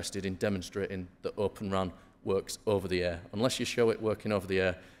interested in demonstrating that Open RAN works over the air. Unless you show it working over the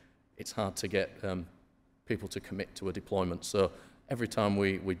air, it's hard to get people to commit to a deployment. So every time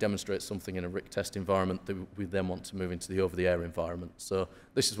we demonstrate something in a RIC test environment, we then want to move into the over-the-air environment. So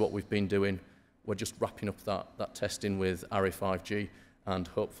this is what we've been doing. We're just wrapping up that testing with ARI 5G, and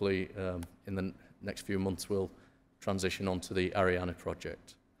hopefully in the next few months we'll transition onto the Ariane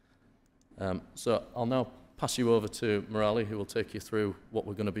project. So I'll now pass you over to Murali, who will take you through what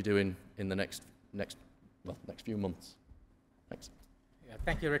we're going to be doing in the next few months. Thanks. Yeah,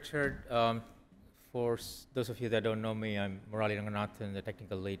 thank you, Richard. For those of you that don't know me, I'm Murali Ranganathan, the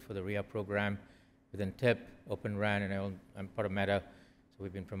technical lead for the RIA program within TIP, Open RAN, and I'm part of Meta. So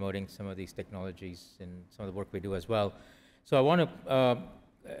we've been promoting some of these technologies in some of the work we do as well. So I want to,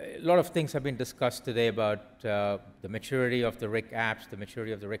 a lot of things have been discussed today about the maturity of the RIC apps, the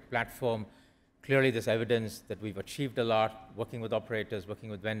maturity of the RIC platform. Clearly there's evidence that we've achieved a lot, working with operators, working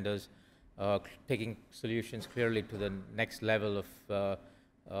with vendors, taking solutions clearly to the next level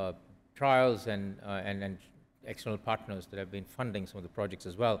of trials and external partners that have been funding some of the projects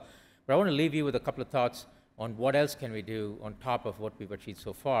as well. But I want to leave you with a couple of thoughts on what else can we do on top of what we've achieved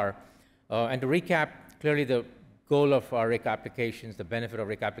so far. And to recap, clearly the goal of our RIC applications, the benefit of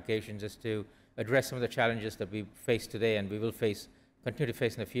RIC applications, is to address some of the challenges that we face today and we will continue to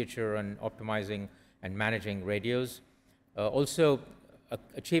face in the future on optimizing and managing radios. Also,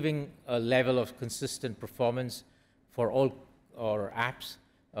 achieving a level of consistent performance for all our apps,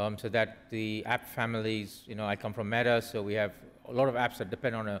 so that the app families, I come from Meta, so we have a lot of apps that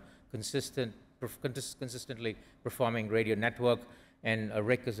depend on a consistently performing radio network, and a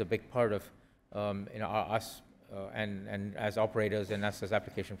RIC is a big part of us and as operators and us as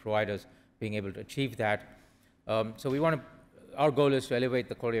application providers being able to achieve that. So our goal is to elevate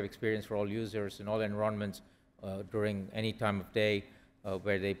the quality of experience for all users in all environments during any time of day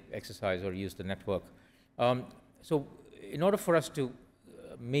where they exercise or use the network. So in order for us to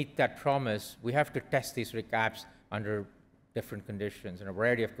meet that promise, we have to test these RIC apps under different conditions, in a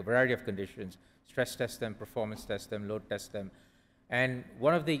variety of conditions, stress test them, performance test them, load test them. And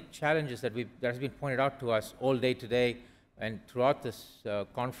one of the challenges that has been pointed out to us all day today and throughout this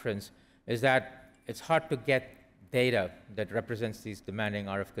conference is that it's hard to get data that represents these demanding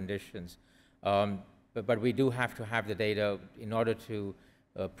RF conditions. But we do have to have the data in order to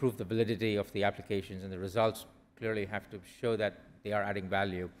prove the validity of the applications, and the results clearly have to show that they are adding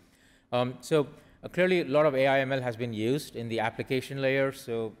value. Clearly a lot of AI/ML has been used in the application layer,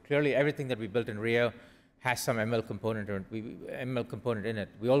 so clearly everything that we built in RIA has some ML component in it.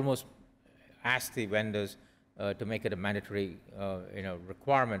 We almost ask the vendors to make it a mandatory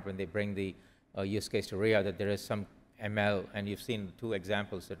requirement when they bring the use case to RIA, that there is some ML, and you've seen 2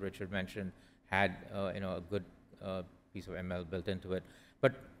 examples that Richard mentioned had a good piece of ML built into it.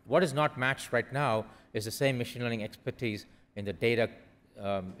 But what is not matched right now is the same machine learning expertise in the data,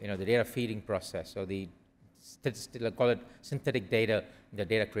 the data feeding process, or the call it synthetic data in the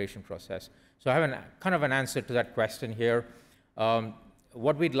data creation process. So I have kind of an answer to that question here.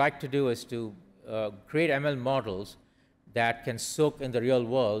 What we'd like to do is to create ML models that can soak in the real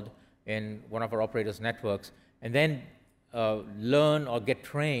world in one of our operators' networks, and then learn or get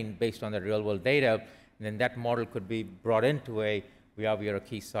trained based on the real world data, and then that model could be brought into a VIAVI or a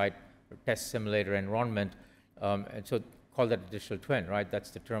Keysight or test simulator environment, and so call that a digital twin, right?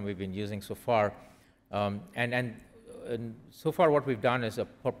 That's the term we've been using so far. And so far what we've done is a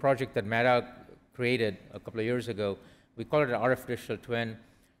project that Meta created a couple of years ago. We call it an RF digital twin.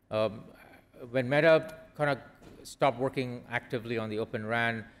 When Meta kind of stopped working actively on the Open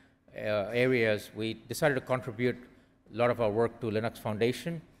RAN areas, we decided to contribute a lot of our work to Linux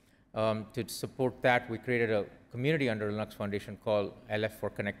Foundation. To support that, we created a community under Linux Foundation called LF for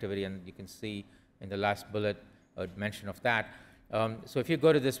Connectivity, and you can see in the last bullet a mention of that. So if you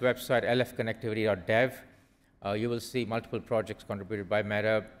go to this website, lfconnectivity.dev, you will see multiple projects contributed by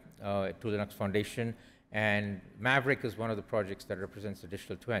Meta to Linux Foundation, and Maverick is one of the projects that represents the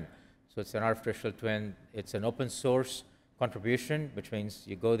digital twin. So it's an RF digital twin. It's an open source contribution, which means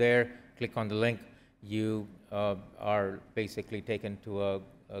you go there, click on the link, you are basically taken to a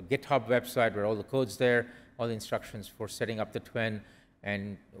GitHub website where all the code's there, all the instructions for setting up the twin,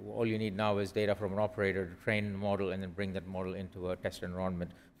 and all you need now is data from an operator to train the model and then bring that model into a test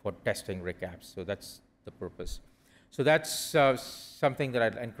environment for testing RIC apps. So that's the purpose. So that's something that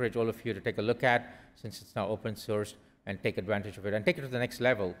I'd encourage all of you to take a look at, since it's now open sourced, and take advantage of it and take it to the next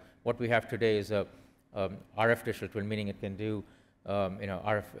level. What we have today is a RF digital twin, meaning it can do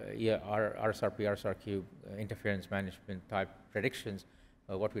RSRP, RSRQ, interference management type predictions.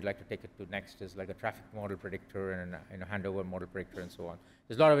 What we'd like to take it to next is like a traffic model predictor and a handover model predictor and so on.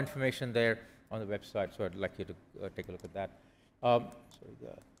 There's a lot of information there on the website, so I'd like you to take a look at that.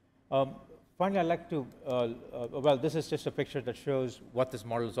 Finally, I'd like to, well, this is just a picture that shows what this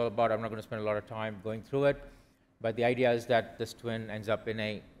model is all about. I'm not going to spend a lot of time going through it, but the idea is that this twin ends up in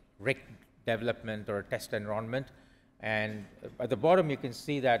a RIC development or a test environment. And at the bottom, you can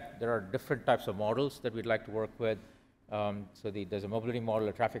see that there are different types of models that we'd like to work with. There's a mobility model,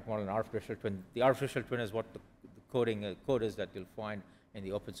 a traffic model, an RF digital twin. The RF digital twin is what the code is that you'll find in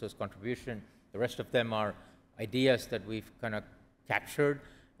the open source contribution. The rest of them are ideas that we've kind of captured,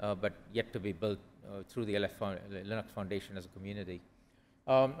 but yet to be built through the Linux Foundation as a community.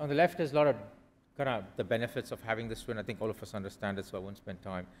 On the left is a lot of kind of the benefits of having this twin. I think all of us understand it, so I won't spend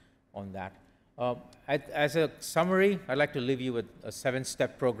time on that. As a summary, I'd like to leave you with a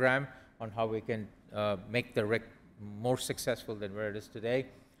 7-step program on how we can make the RIC more successful than where it is today.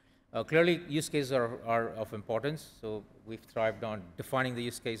 Clearly, use cases are of importance, so we've thrived on defining the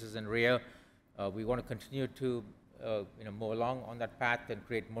use cases in RIA. We want to continue to move along on that path and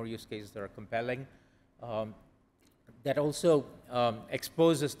create more use cases that are compelling. That also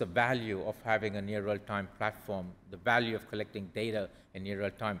exposes the value of having a near real-time platform, the value of collecting data in near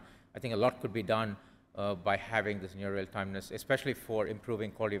real-time. I think a lot could be done by having this near real-timeness, especially for improving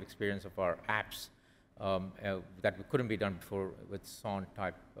quality of experience of our apps. That couldn't be done before with SON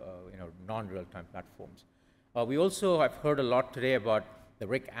type, non-real-time platforms. We also have heard a lot today about the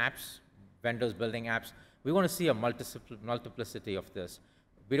RIC apps, vendors building apps. We want to see a multiplicity of this.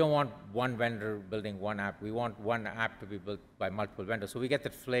 We don't want one vendor building one app. We want one app to be built by multiple vendors. So we get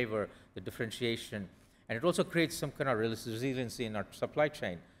that flavor, the differentiation, and it also creates some kind of resiliency in our supply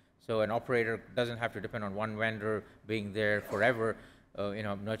chain. So an operator doesn't have to depend on one vendor being there forever,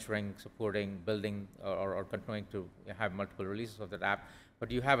 nurturing, supporting, building, or continuing to have multiple releases of that app.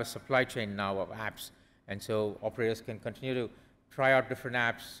 But you have a supply chain now of apps, and so operators can continue to try out different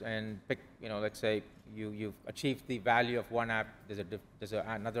apps and pick, let's say you've achieved the value of one app, there's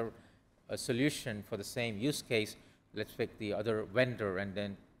another solution for the same use case, let's pick the other vendor and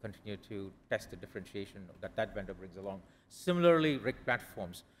then continue to test the differentiation that vendor brings along. Similarly, RIC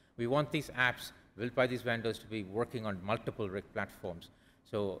platforms. We want these apps built by these vendors to be working on multiple RIC platforms.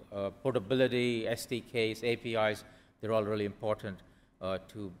 So portability, SDKs, APIs, they're all really important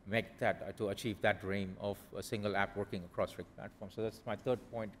to make that, to achieve that dream of a single app working across RIC platforms. So that's my third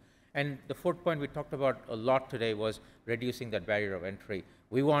point. And the fourth point we talked about a lot today was reducing that barrier of entry.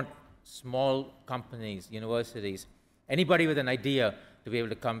 We want small companies, universities, anybody with an idea to be able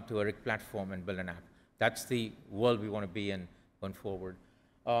to come to a RIC platform and build an app. that's the world we want to be in going forward.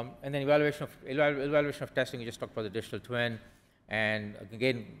 And then evaluation of testing, we just talked about the digital twin. And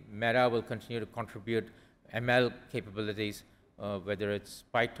again, Meta will continue to contribute ML capabilities, whether it's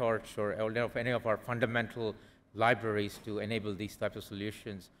PyTorch or any of our fundamental libraries to enable these types of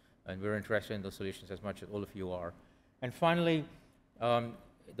solutions. And we're interested in those solutions as much as all of you are. And finally,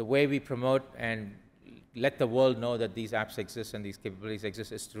 the way we promote and let the world know that these apps exist and these capabilities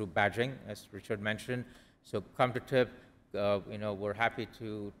exist is through badging, as Richard mentioned. So come to TIP. We're happy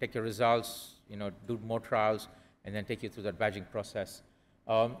to take your results, do more trials, and then take you through that badging process.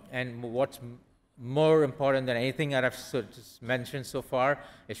 And what's more important than anything that I've mentioned so far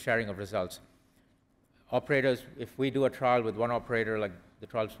is sharing of results. Operators, if we do a trial with one operator, like the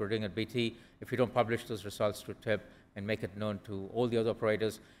trials we're doing at BT, if we don't publish those results through TIP and make it known to all the other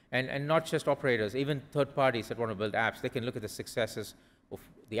operators, and not just operators, even third parties that want to build apps, they can look at the successes of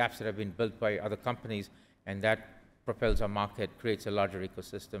the apps that have been built by other companies, and that propels our market, creates a larger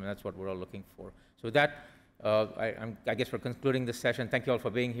ecosystem, and that's what we're all looking for. So with that, I guess we're concluding this session. Thank you all for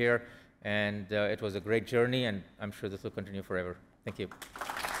being here, and it was a great journey, and I'm sure this will continue forever. Thank you.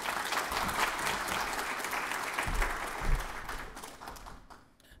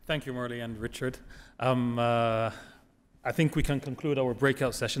 Thank you, Murli and Richard. I think we can conclude our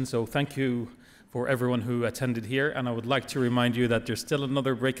breakout session, so thank you for everyone who attended here, and I would like to remind you that there's still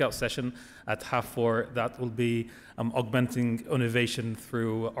another breakout session at 4:30 that will be augmenting innovation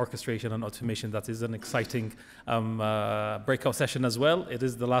through orchestration and automation. That is an exciting breakout session as well. It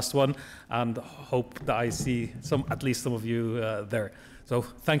is the last one, and hope that I see at least some of you there. So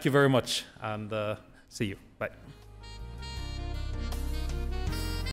thank you very much, and see you. Bye.